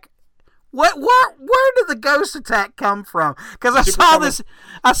attack. Where did the ghost attack come from? Because I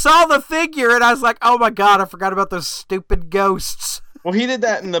saw the figure, and I was like, oh my god, I forgot about those stupid ghosts. Well, he did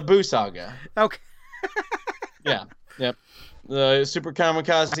that in the Boo Saga. Okay. Yeah, yep. The Super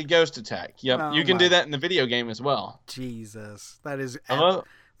Kamikaze Ghost Attack. Yep, Oh you can my- do that in the video game as well. Jesus, that is I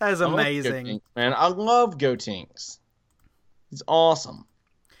amazing. Gotenks, man, I love Gotenks. He's awesome.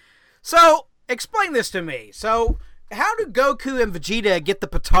 So, explain this to me. So, how do Goku and Vegeta get the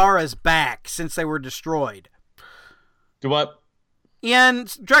Pataras back since they were destroyed? Do what? In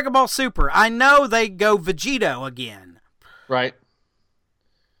Dragon Ball Super, I know they go Vegito again. Right.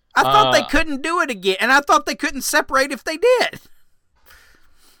 I thought they couldn't do it again, and I thought they couldn't separate if they did.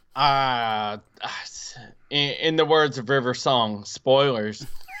 In the words of River Song, spoilers.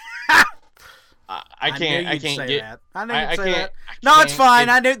 I can't get that. I knew you'd say can't, that. I No, it's can't fine.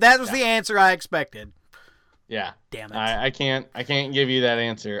 give- I knew that was the answer I expected. Yeah. Damn it. I can't give you that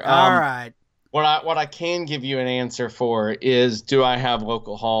answer. All right. What I can give you an answer for is, do I have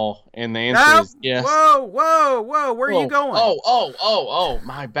local haul? And the answer is yes. Whoa. Where are you going? Oh,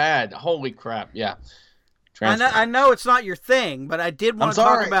 my bad. Holy crap. Yeah. I know it's not your thing, but I did want to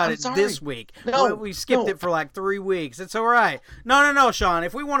talk about it this week. No, we skipped it for like 3 weeks. It's all right. No, Sean.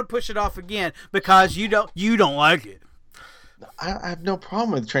 If we want to push it off again because you don't like it. I have no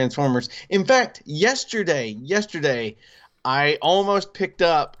problem with Transformers. In fact, yesterday, I almost picked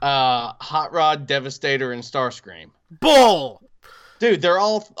up Hot Rod, Devastator, and Starscream. Bull! Dude, they're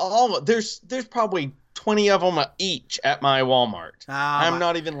all there's probably 20 of them each at my Walmart. I'm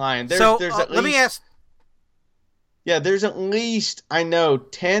not even lying. There's at least, let me ask. Yeah, there's at least, I know,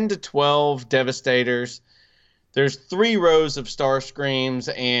 10 to 12 Devastators. There's 3 rows of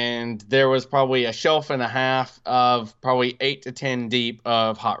Starscreams, and there was probably a shelf and a half of probably 8 to 10 deep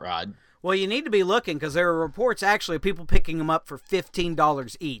of Hot Rod. Well, you need to be looking because there are reports actually of people picking them up for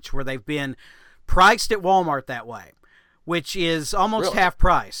 $15 each, where they've been priced at Walmart that way, which is almost half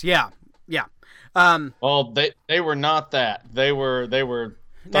price. Yeah. Well, they were not that. They were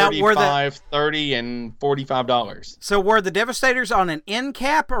 $35, $30, and $45. So were the Devastators on an end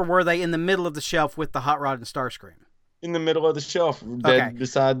cap, or were they in the middle of the shelf with the Hot Rod and Starscream? In the middle of the shelf, right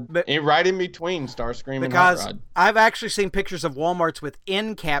in between Starscream and Hot Rod. Because I've actually seen pictures of Walmarts with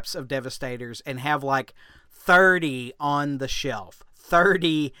end caps of Devastators and have like 30 on the shelf.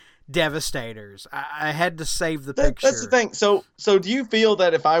 30 Devastators. I had to save the picture. That's the thing. So do you feel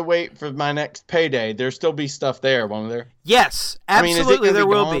that if I wait for my next payday, there'll still be stuff there, won't there? Yes, absolutely there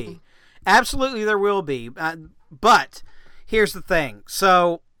will gone? be. Absolutely there will be. But here's the thing.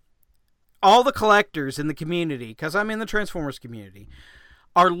 So all the collectors in the community, because I'm in the Transformers community,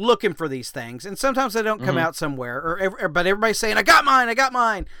 are looking for these things, and sometimes they don't come out somewhere. But everybody's saying, "I got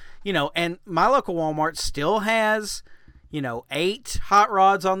mine." You know, and my local Walmart still has, 8 Hot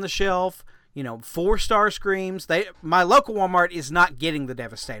Rods on the shelf. 4 Starscreams. My local Walmart is not getting the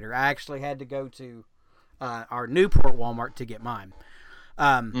Devastator. I actually had to go to our Newport Walmart to get mine.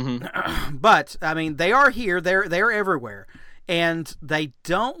 But I mean, they are here. They're everywhere. And they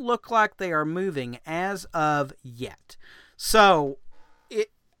don't look like they are moving as of yet. So,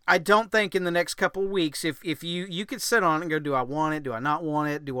 I don't think in the next couple of weeks, if you could sit on it and go, do I want it? Do I not want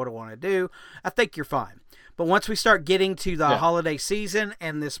it? Do what I want to do? I think you're fine. But once we start getting to the holiday season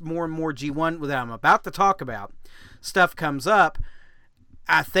and this more and more G1 that I'm about to talk about stuff comes up,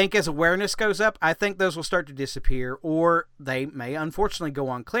 I think as awareness goes up, I think those will start to disappear, or they may unfortunately go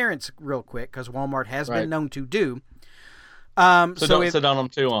on clearance real quick, because Walmart has been known to do. So don't sit on them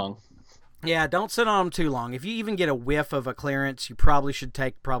too long. Yeah, don't sit on them too long. If you even get a whiff of a clearance, you probably should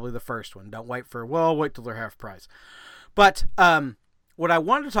take the first one. Don't wait wait till they're half price. But what I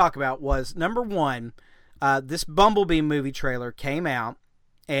wanted to talk about was, number one, this Bumblebee movie trailer came out,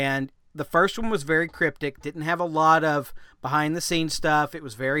 and the first one was very cryptic, didn't have a lot of behind-the-scenes stuff. It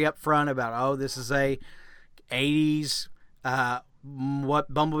was very upfront about, this is a 80s,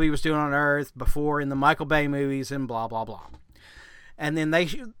 what Bumblebee was doing on Earth before in the Michael Bay movies, and blah, blah, blah. And then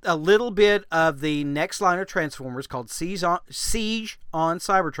a little bit of the next line of Transformers called Siege on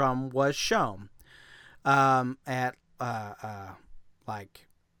Cybertron was shown at like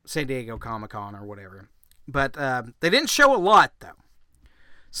San Diego Comic-Con or whatever. But they didn't show a lot, though.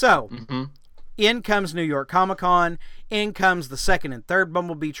 So, in comes New York Comic-Con. In comes the second and third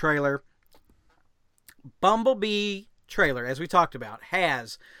Bumblebee trailer. Bumblebee trailer, as we talked about,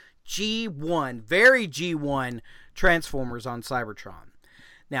 has G1, very G1 Transformers on Cybertron.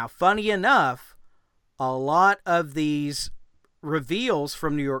 Now, funny enough, a lot of these reveals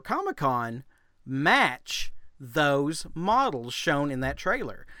from New York Comic Con match those models shown in that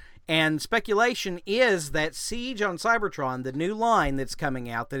trailer. And speculation is that Siege on Cybertron, the new line that's coming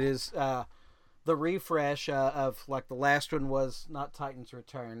out, that is the refresh of, like, the last one was not Titan's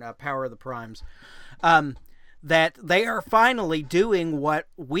Return, Power of the Primes, that they are finally doing what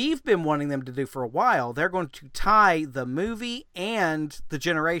we've been wanting them to do for a while. They're going to tie the movie and the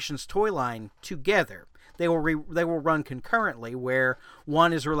Generations toy line together. They will run concurrently, where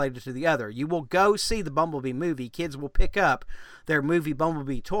one is related to the other. You will go see the Bumblebee movie. Kids will pick up their movie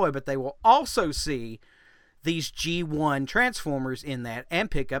Bumblebee toy, but they will also see these G1 Transformers in that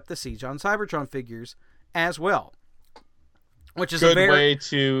and pick up the Siege on Cybertron figures as well. Which is good way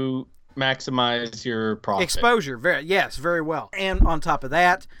to maximize your profit. Exposure. Very well. And on top of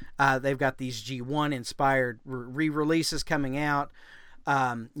that, they've got these G1 inspired re-releases coming out.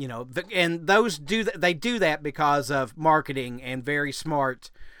 And those they do that because of marketing and very smart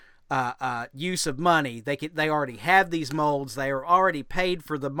use of money. They already have these molds. They are already paid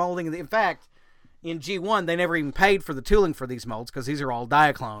for the molding. In fact, in G1, they never even paid for the tooling for these molds because these are all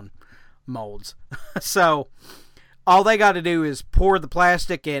Diaclone molds. So all they got to do is pour the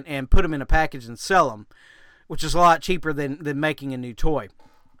plastic and put them in a package and sell them, which is a lot cheaper than making a new toy.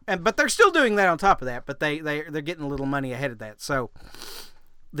 But they're still doing that on top of that, but they're getting a little money ahead of that. So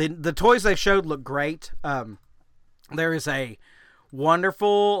the toys they showed look great. There is a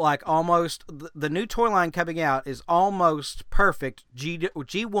wonderful, like, almost, the new toy line coming out is almost perfect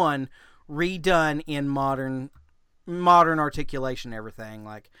G1 redone in modern articulation, everything.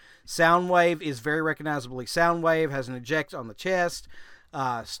 Like, Soundwave is very recognizably Soundwave, has an eject on the chest,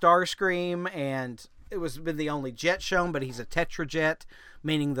 Starscream, and it was been the only jet shown, but he's a Tetrajet,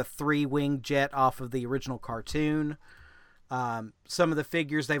 meaning the 3-winged jet off of the original cartoon. Some of the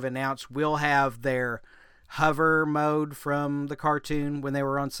figures they've announced will have their hover mode from the cartoon when they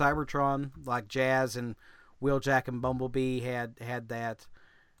were on Cybertron, like Jazz and Wheeljack and Bumblebee had that.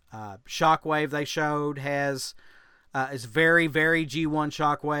 Shockwave they showed is very, very G1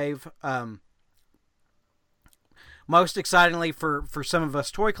 Shockwave. Most excitingly for some of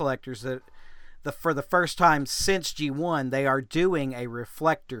us toy collectors, that for the first time since G1, they are doing a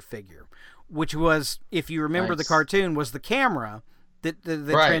reflector figure, which was, if you remember the cartoon, was the camera that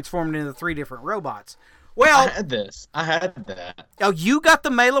right. transformed into 3 different robots. Well, I had that. Oh, you got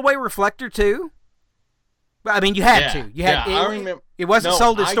the Mailaway reflector too? I mean, you had to. You had. I remember. It wasn't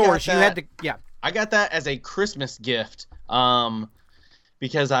sold in stores. You had to. Yeah. I got that as a Christmas gift,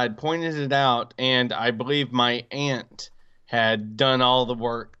 because I'd pointed it out, and I believe my aunt had done all the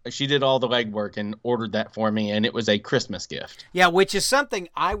work. She did all the legwork and ordered that for me, and it was a Christmas gift. Yeah, which is something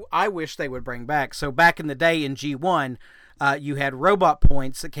I wish they would bring back. So back in the day in G1, you had robot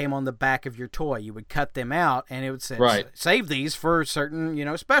points that came on the back of your toy. You would cut them out, and it would say, right. Save these for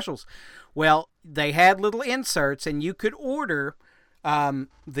certain, specials. Well, they had little inserts, and you could order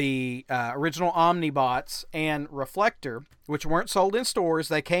the original Omnibots and Reflector, which weren't sold in stores.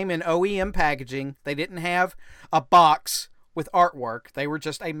 They came in OEM packaging. They didn't have a box with artwork. They were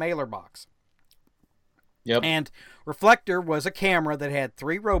just a mailer box. Yep. And Reflector was a camera that had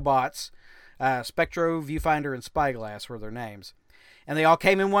 3 robots. Spectro, Viewfinder, and Spyglass were their names. And they all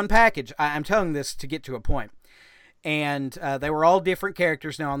came in one package. I'm telling this to get to a point. And they were all different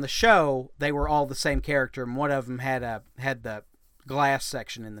characters. Now, on the show, they were all the same character, and one of them had the glass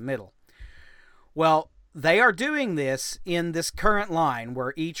section in the middle. Well, they are doing this in this current line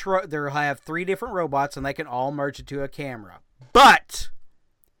where they'll have 3 different robots, and they can all merge into a camera. But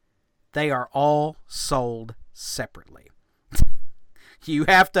they are all sold separately. You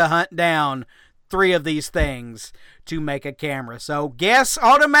have to hunt down 3 of these things to make a camera. So guess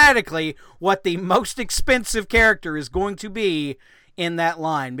automatically what the most expensive character is going to be in that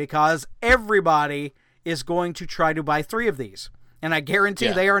line, because everybody is going to try to buy 3 of these. And I guarantee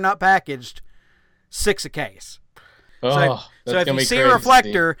they are not packaged 6 a case. Oh, so if you see a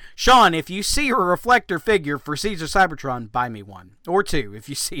reflector, Sean, if you see a reflector figure for Siege of Cybertron, buy me 1 or 2 if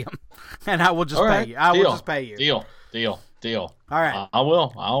you see them, and I will just pay you. I will just pay you. Deal. All right. I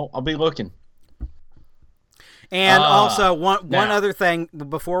will. I'll be looking. And also one other thing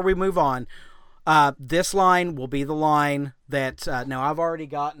before we move on, this line will be the line that now I've already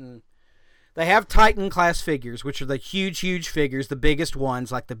gotten. They have Titan class figures, which are the huge figures, the biggest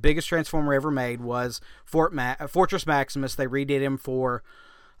ones. Like the biggest Transformer ever made was Fortress Maximus. They redid him for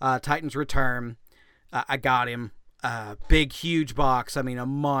Titan's Return. I got him. Big, huge box. I mean, a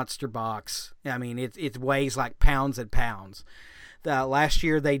monster box. I mean, it weighs like pounds and pounds. Last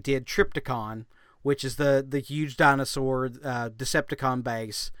year they did Trypticon, which is the huge dinosaur Decepticon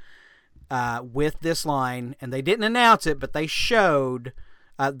base, with this line, and they didn't announce it, but they showed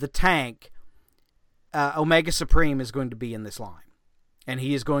the tank. Omega Supreme is going to be in this line, and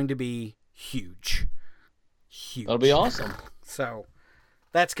he is going to be huge. That'll be awesome. So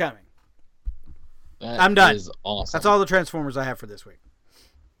that's coming. I'm done. Is awesome. That's all the Transformers I have for this week.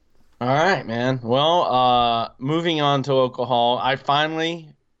 All right, man. Well, moving on to local haul, I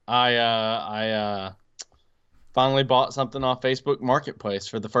finally bought something off Facebook Marketplace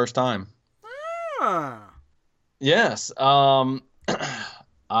for the first time. Yes. I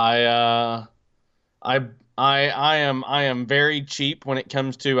am very cheap when it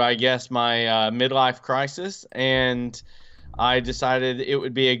comes to, I guess, my midlife crisis, and I decided it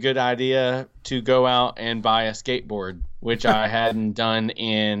would be a good idea to go out and buy a skateboard, which I hadn't done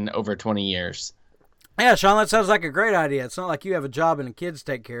in over 20 years. Yeah, Sean, that sounds like a great idea. It's not like you have a job and kids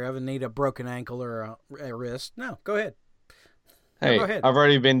to take care of and need a broken ankle or a wrist. No, go ahead. Hey, go ahead. I've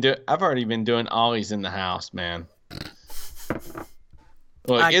already been doing ollies in the house, man.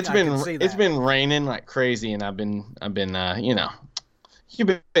 Look, it's been raining like crazy, and I've been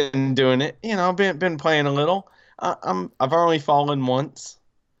you've been doing it. Been playing a little. I've only fallen once.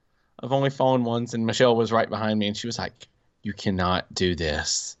 And Michelle was right behind me, and she was like, "You cannot do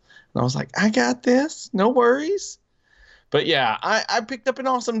this." And I was like, "I got this, no worries." But yeah, I picked up an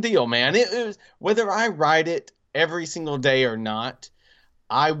awesome deal, man. It was, whether I ride it every single day or not,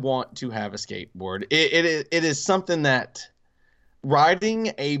 I want to have a skateboard. It is something that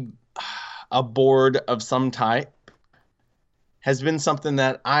riding a board of some type has been something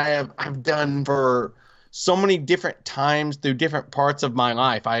that I've done for so many different times through different parts of my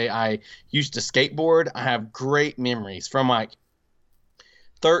life. I used to skateboard. I have great memories from like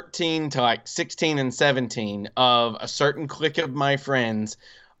 13 to like 16 and 17 of a certain clique of my friends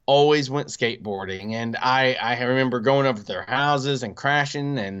always went skateboarding. And I remember going over to their houses and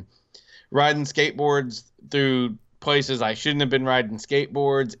crashing and riding skateboards through places I shouldn't have been riding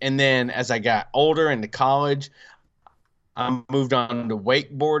skateboards. And then as I got older into college, I moved on to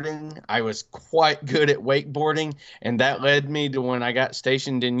wakeboarding. I was quite good at wakeboarding, and that led me to when I got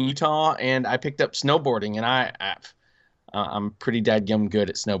stationed in Utah, and I picked up snowboarding. And I'm pretty dadgum good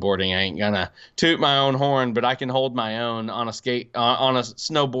at snowboarding. I ain't gonna toot my own horn, but I can hold my own on a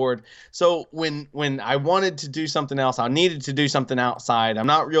snowboard. So when I wanted to do something else, I needed to do something outside. I'm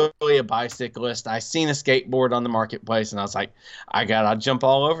not really a bicyclist. I seen a skateboard on the marketplace, and I was like, I gotta jump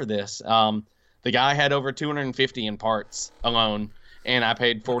all over this. The guy had over 250 in parts alone, and I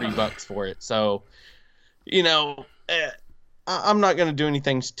paid $40 for it. So, I'm not going to do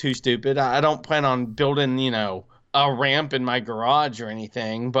anything too stupid. I don't plan on building, a ramp in my garage or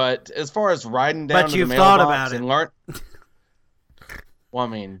anything. But as far as riding down to the mailbox and learn, well, I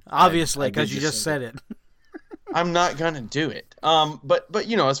mean, obviously, because you just said it. I'm not going to do it. But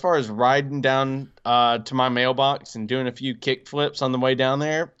as far as riding down to my mailbox and doing a few kick flips on the way down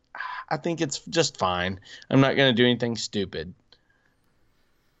there, I think it's just fine. I'm not going to do anything stupid.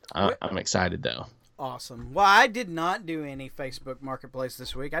 I'm excited, though. Awesome. Well, I did not do any Facebook Marketplace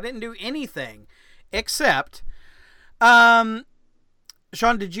this week. I didn't do anything except, Sean,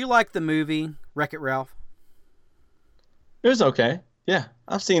 did you like the movie Wreck-It Ralph? It was okay. Yeah,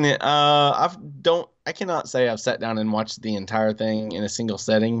 I've seen it. I cannot say I've sat down and watched the entire thing in a single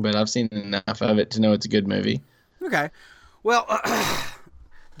setting, but I've seen enough of it to know it's a good movie. Okay. Well,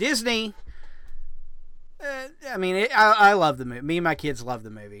 Disney, I love the movie. Me and my kids love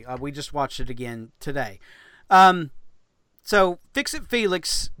the movie. We just watched it again today. So Fix-It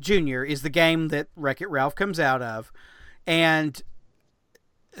Felix Jr. is the game that Wreck-It Ralph comes out of. And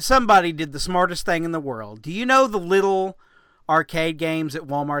somebody did the smartest thing in the world. Do you know the little arcade games that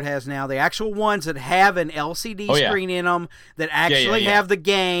Walmart has now? The actual ones that have an LCD screen in them that actually have the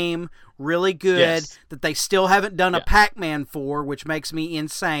game really good, that they still haven't done a Pac-Man for, which makes me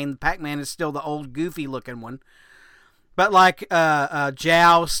insane. Pac-Man is still the old goofy looking one. But like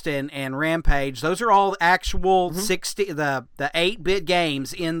Joust and Rampage, those are all actual the 8-bit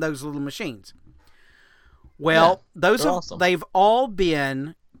games in those little machines. Well, they've all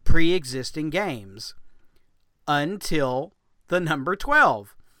been pre-existing games until the number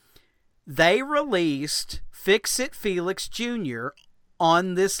 12. They released Fix-It Felix Jr.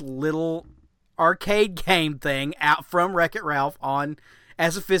 on this little arcade game thing out from Wreck-It Ralph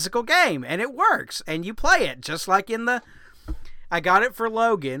as a physical game, and it works, and you play it just like I got it for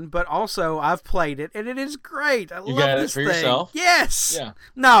Logan, but also I've played it, and it is great. I love this thing. You got it for yourself? Yes. Yeah.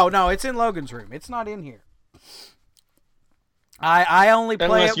 No, it's in Logan's room. It's not in here. I only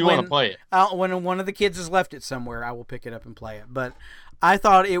play it when one of the kids has left it somewhere. I will pick it up and play it. But I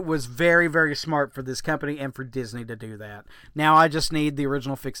thought it was very, very smart for this company and for Disney to do that. Now I just need the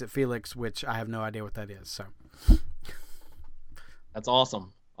original Fix It Felix, which I have no idea what that is. So that's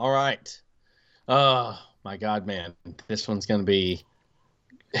awesome. All right. Oh my God, man, this one's gonna be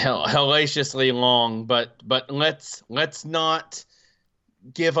hellaciously long, but let's not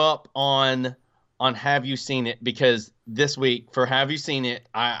give up on Have You Seen It, because this week for Have You Seen It,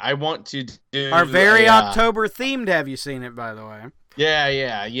 I want to do our very October themed Have You Seen It, by the way.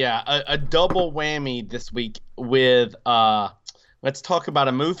 Yeah. A double whammy this week with let's talk about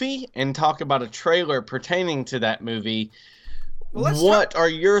a movie and talk about a trailer pertaining to that movie. What are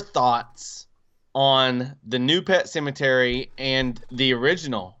your thoughts on the new Pet Sematary and the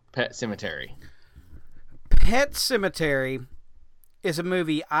original Pet Sematary? Pet Sematary is a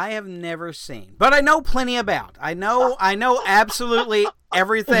movie I have never seen, but I know plenty about. I know absolutely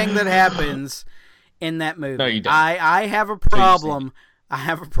everything that happens in that movie. No, you don't. I have a problem. I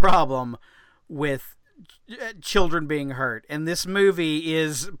have a problem with children being hurt, and this movie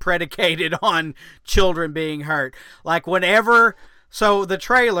is predicated on children being hurt. Like so the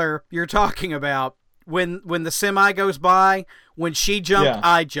trailer you're talking about, when the semi goes by, when she jumped,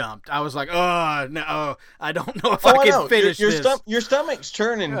 I jumped. I was like, oh no, I don't know if I can finish this. Your stomach's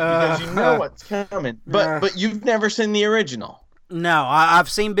churning because you know what's coming. But you've never seen the original. No, I've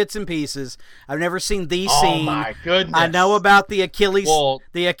seen bits and pieces. I've never seen the scene. Oh my goodness! I know about the Achilles.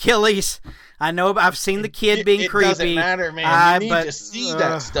 I've seen the kid being creepy. It doesn't matter, man. You need to see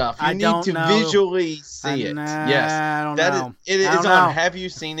that stuff. You need to visually see it. Yes, I don't know. It is on Have You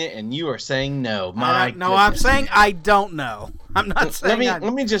Seen It? And you are saying no. I'm saying I don't know. I'm not saying.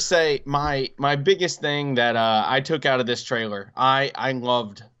 Let me just say my biggest thing that I took out of this trailer. I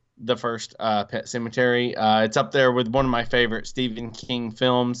loved the first Pet Sematary. It's up there with one of my favorite Stephen King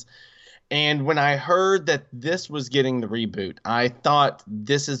films. And when I heard that this was getting the reboot, I thought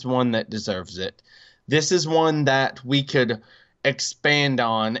this is one that deserves it. This is one that we could expand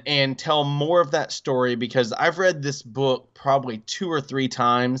on and tell more of that story, because I've read this book probably 2 or 3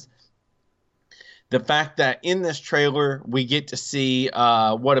 times. The fact that in this trailer we get to see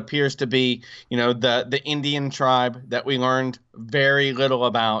what appears to be, the Indian tribe that we learned very little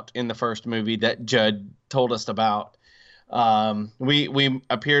about in the first movie that Judd told us about. We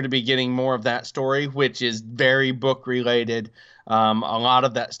appear to be getting more of that story, which is very book related. A lot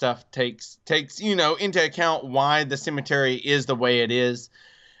of that stuff takes into account why the cemetery is the way it is.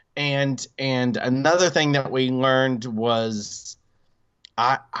 And another thing that we learned was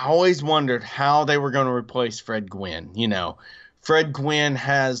I always wondered how they were going to replace Fred Gwynne. Fred Gwynne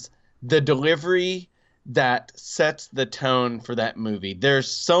has the delivery that sets the tone for that movie. There's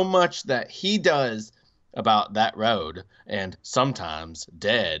so much that he does about that road, and sometimes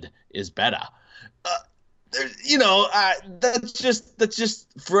dead is better. That's just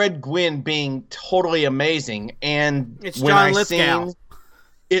Fred Gwynne being totally amazing. And it's John Lithgow.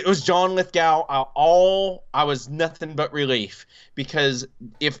 It was John Lithgow. I was nothing but relief, because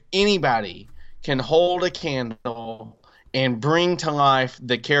if anybody can hold a candle and bring to life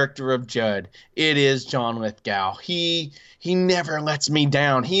the character of Judd, it is John Lithgow. He never lets me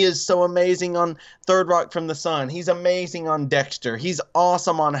down. He is so amazing on Third Rock from the Sun. He's amazing on Dexter. He's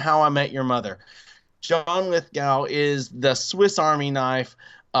awesome on How I Met Your Mother. John Lithgow is the Swiss Army knife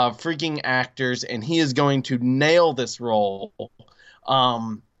of freaking actors, and he is going to nail this role.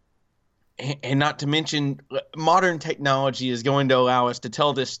 And not to mention, modern technology is going to allow us to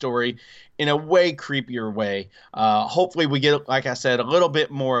tell this story in a way creepier way. Hopefully we get, like I said, a little bit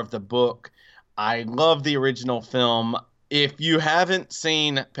more of the book. I love the original film. If you haven't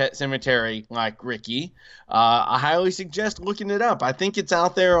seen Pet Sematary like Ricky, I highly suggest looking it up. I think it's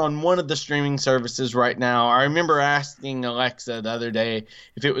out there on one of the streaming services right now. I remember asking Alexa the other day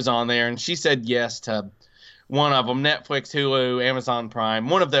if it was on there, and she said yes to one of them: Netflix, Hulu, Amazon Prime,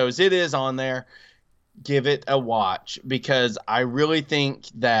 one of those. It is on there. Give it a watch, because I really think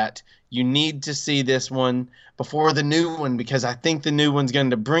that you need to see this one before the new one, because I think the new one's going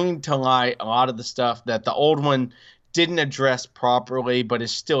to bring to light a lot of the stuff that the old one didn't address properly, but is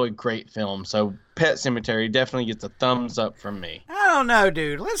still a great film. So Pet Sematary definitely gets a thumbs up from me. I don't know,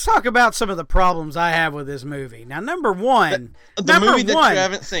 dude. Let's talk about some of the problems I have with this movie. Now, number one, the movie that you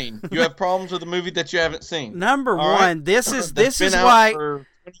haven't seen. You have problems with the movie that you haven't seen. Number one, right? this is why for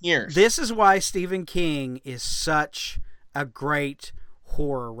 20 years. This is why Stephen King is such a great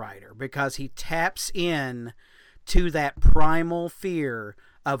horror writer, because he taps in to that primal fear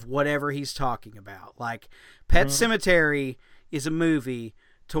of whatever he's talking about. Like, Pet Sematary is a movie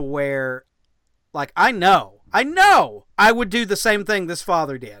to where, like, I know I would do the same thing this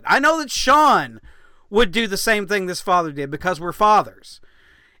father did. I know that Sean would do the same thing this father did because we're fathers.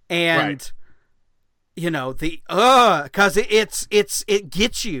 And, right. you know, because it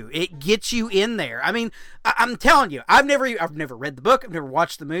gets you. It gets you in there. I mean, I'm telling you, I've never read the book. I've never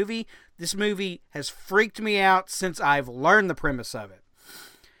watched the movie. This movie has freaked me out since I've learned the premise of it.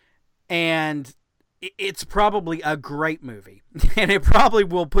 And it's probably a great movie. And it probably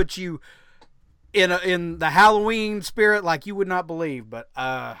will put you in the Halloween spirit like you would not believe. But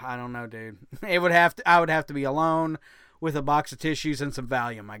I don't know, dude. I would have to be alone with a box of tissues and some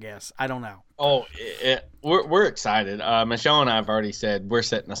Valium, I guess. I don't know. Oh, we're excited. Michelle and I have already said we're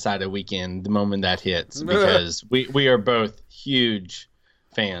setting aside a weekend the moment that hits because we are both huge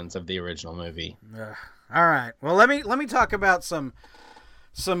fans of the original movie. All right. Well, let me talk about some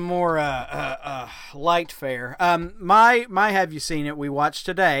more light fare. My Have You Seen It? We watched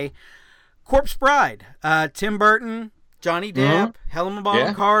today. Corpse Bride. Tim Burton, Johnny Depp, Helena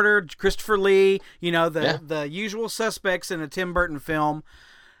Bonham Carter, Christopher Lee, you know, the usual suspects in a Tim Burton film.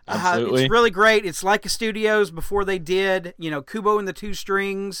 Absolutely. It's really great. It's Leica Studios before they did, you know, Kubo and the Two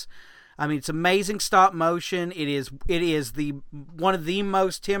Strings. I mean, it's amazing stop motion. It is one of the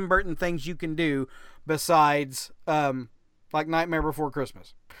most Tim Burton things you can do besides like Nightmare Before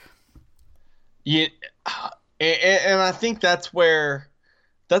Christmas. Yeah, and I think that's where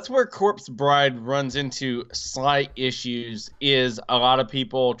Corpse Bride runs into slight issues. Is a lot of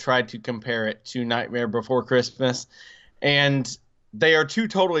people try to compare it to Nightmare Before Christmas, and they are two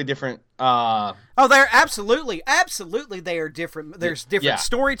totally different. They're absolutely they are different. There's different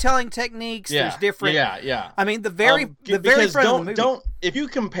storytelling techniques. There's different. Yeah. I mean, the very front of the movie. If you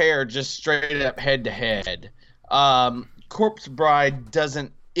compare just straight up head to head, Corpse Bride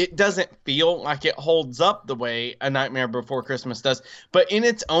doesn't feel like it holds up the way A Nightmare Before Christmas does, but in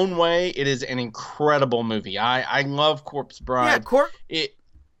its own way, it is an incredible movie. I love Corpse Bride. Yeah,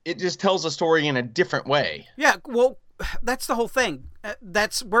 it just tells a story in a different way. Yeah, well, that's the whole thing.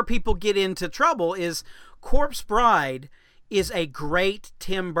 That's where people get into trouble. Is Corpse Bride is a great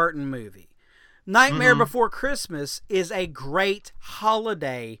Tim Burton movie. Nightmare Before Christmas is a great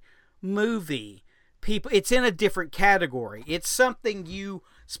holiday movie. It's in a different category. It's something you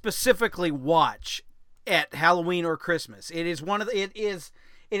specifically watch at Halloween or Christmas. It is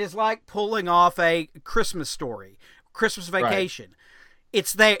like pulling off a Christmas Story, Christmas Vacation. Right.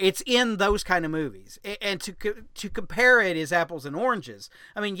 It's there. It's in those kind of movies. And to compare it is apples and oranges.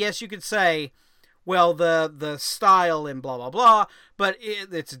 I mean, yes, you could say, well, the style and blah, blah, blah, but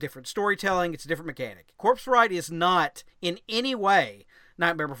it's a different storytelling. It's a different mechanic. Corpse Bride is not in any way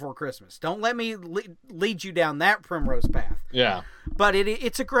Nightmare Before Christmas. Don't let me lead you down that primrose path. Yeah. But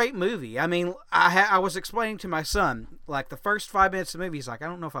it's a great movie. I mean, I was explaining to my son, like the first 5 minutes of the movie, he's like, I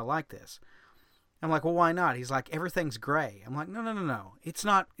don't know if I like this. I'm like, well, why not? He's like, everything's gray. I'm like, no. It's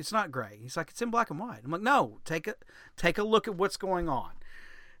not gray. He's like, it's in black and white. I'm like, no, take a look at what's going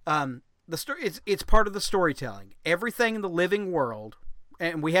on. The story, it's part of the storytelling. Everything in the living world,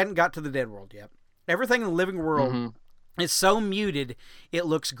 and we hadn't got to the dead world yet. Everything in the living world is so muted, it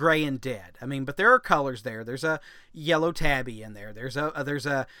looks gray and dead. I mean, but there are colors there. There's a yellow tabby in there. There's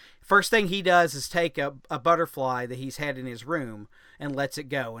a first thing he does is take a butterfly that he's had in his room and lets it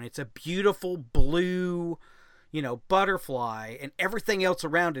go. And it's a beautiful blue, butterfly, and everything else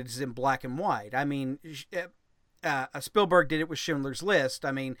around it is in black and white. I mean, Spielberg did it with Schindler's List.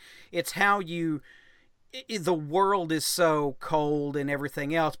 I mean, it's how the world is so cold and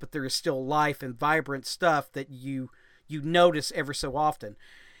everything else, but there is still life and vibrant stuff that you notice ever so often.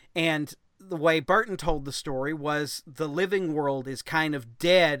 And the way Burton told the story was the living world is kind of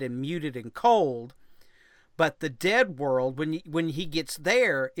dead and muted and cold, but the dead world, when he gets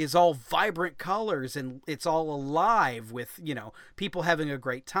there, is all vibrant colors and it's all alive with, people having a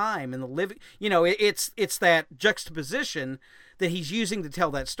great time, and the living, it's that juxtaposition that he's using to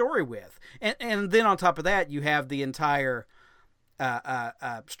tell that story with. And then on top of that, you have the entire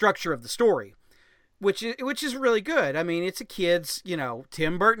structure of the story, which is really good. I mean, it's a kid's,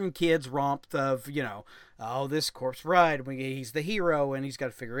 Tim Burton kid's romp of, this Corpse Bride, he's the hero and he's got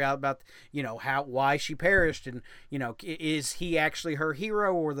to figure out about, why she perished, and, is he actually her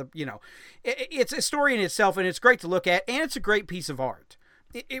hero, or it's a story in itself, and it's great to look at, and it's a great piece of art.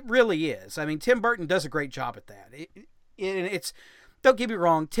 It really is. I mean, Tim Burton does a great job at that. It's, don't get me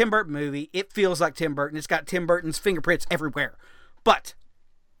wrong, Tim Burton movie, it feels like Tim Burton. It's got Tim Burton's fingerprints everywhere. But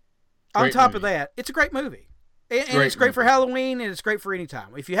on top of that, it's a great movie. And it's great for Halloween, and it's great for any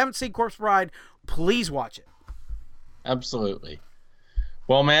time. If you haven't seen Corpse Bride, please watch it. Absolutely.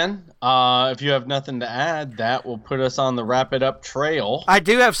 Well, man, if you have nothing to add, that will put us on the wrap it up trail. I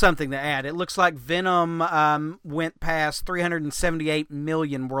do have something to add. It looks like Venom went past 378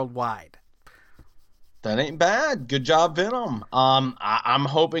 million worldwide. That ain't bad. Good job, Venom. I'm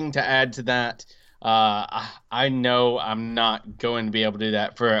hoping to add to that. I know I'm not going to be able to do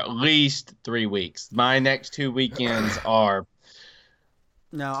that for at least 3 weeks. My next 2 weekends are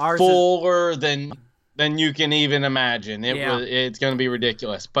fuller than you can even imagine. It's going to be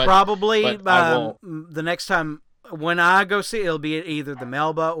ridiculous. But probably the next time when I go see it, it'll be at either the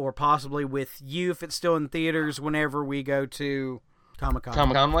Melba or possibly with you if it's still in theaters. Whenever we go to Comic-Con.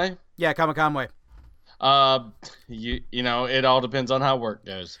 Comic-Conway? Yeah, Comic-Conway. You know, it all depends on how work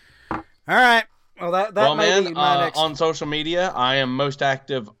goes. All right. Well, that may be my next. On social media, I am most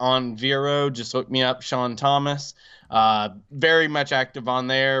active on Vero. Just look me up, Sean Thomas. Very much active on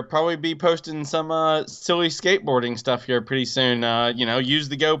there. Probably be posting some silly skateboarding stuff here pretty soon. You know, use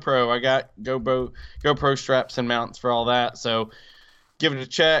the GoPro. I got GoPro straps and mounts for all that. So give it a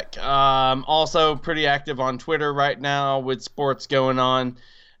check. Also pretty active on Twitter right now with sports going on.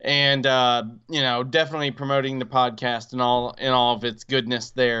 And, you know, definitely promoting the podcast and all of its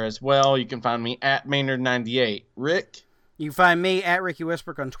goodness there as well. You can find me at Maynard98. Rick? You can find me at Ricky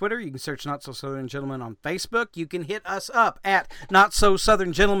Westbrook on Twitter. You can search Not So Southern Gentleman on Facebook. You can hit us up at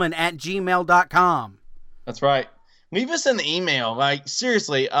notsouthern@gmail.com. That's right. Leave us an email. Like,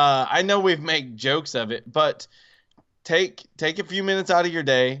 seriously, I know we've made jokes of it, but take a few minutes out of your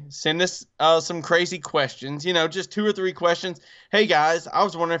day. Send us some crazy questions. You know, just 2 or 3 questions. Hey, guys, I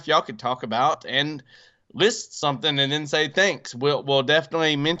was wondering if y'all could talk about and list something and then say thanks. We'll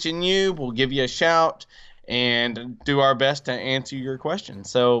definitely mention you. We'll give you a shout and do our best to answer your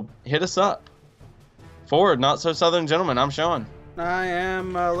questions. So hit us up. For Not So Southern Gentlemen, I'm Sean. I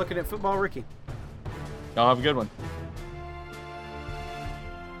am looking at Football Ricky. Y'all have a good one.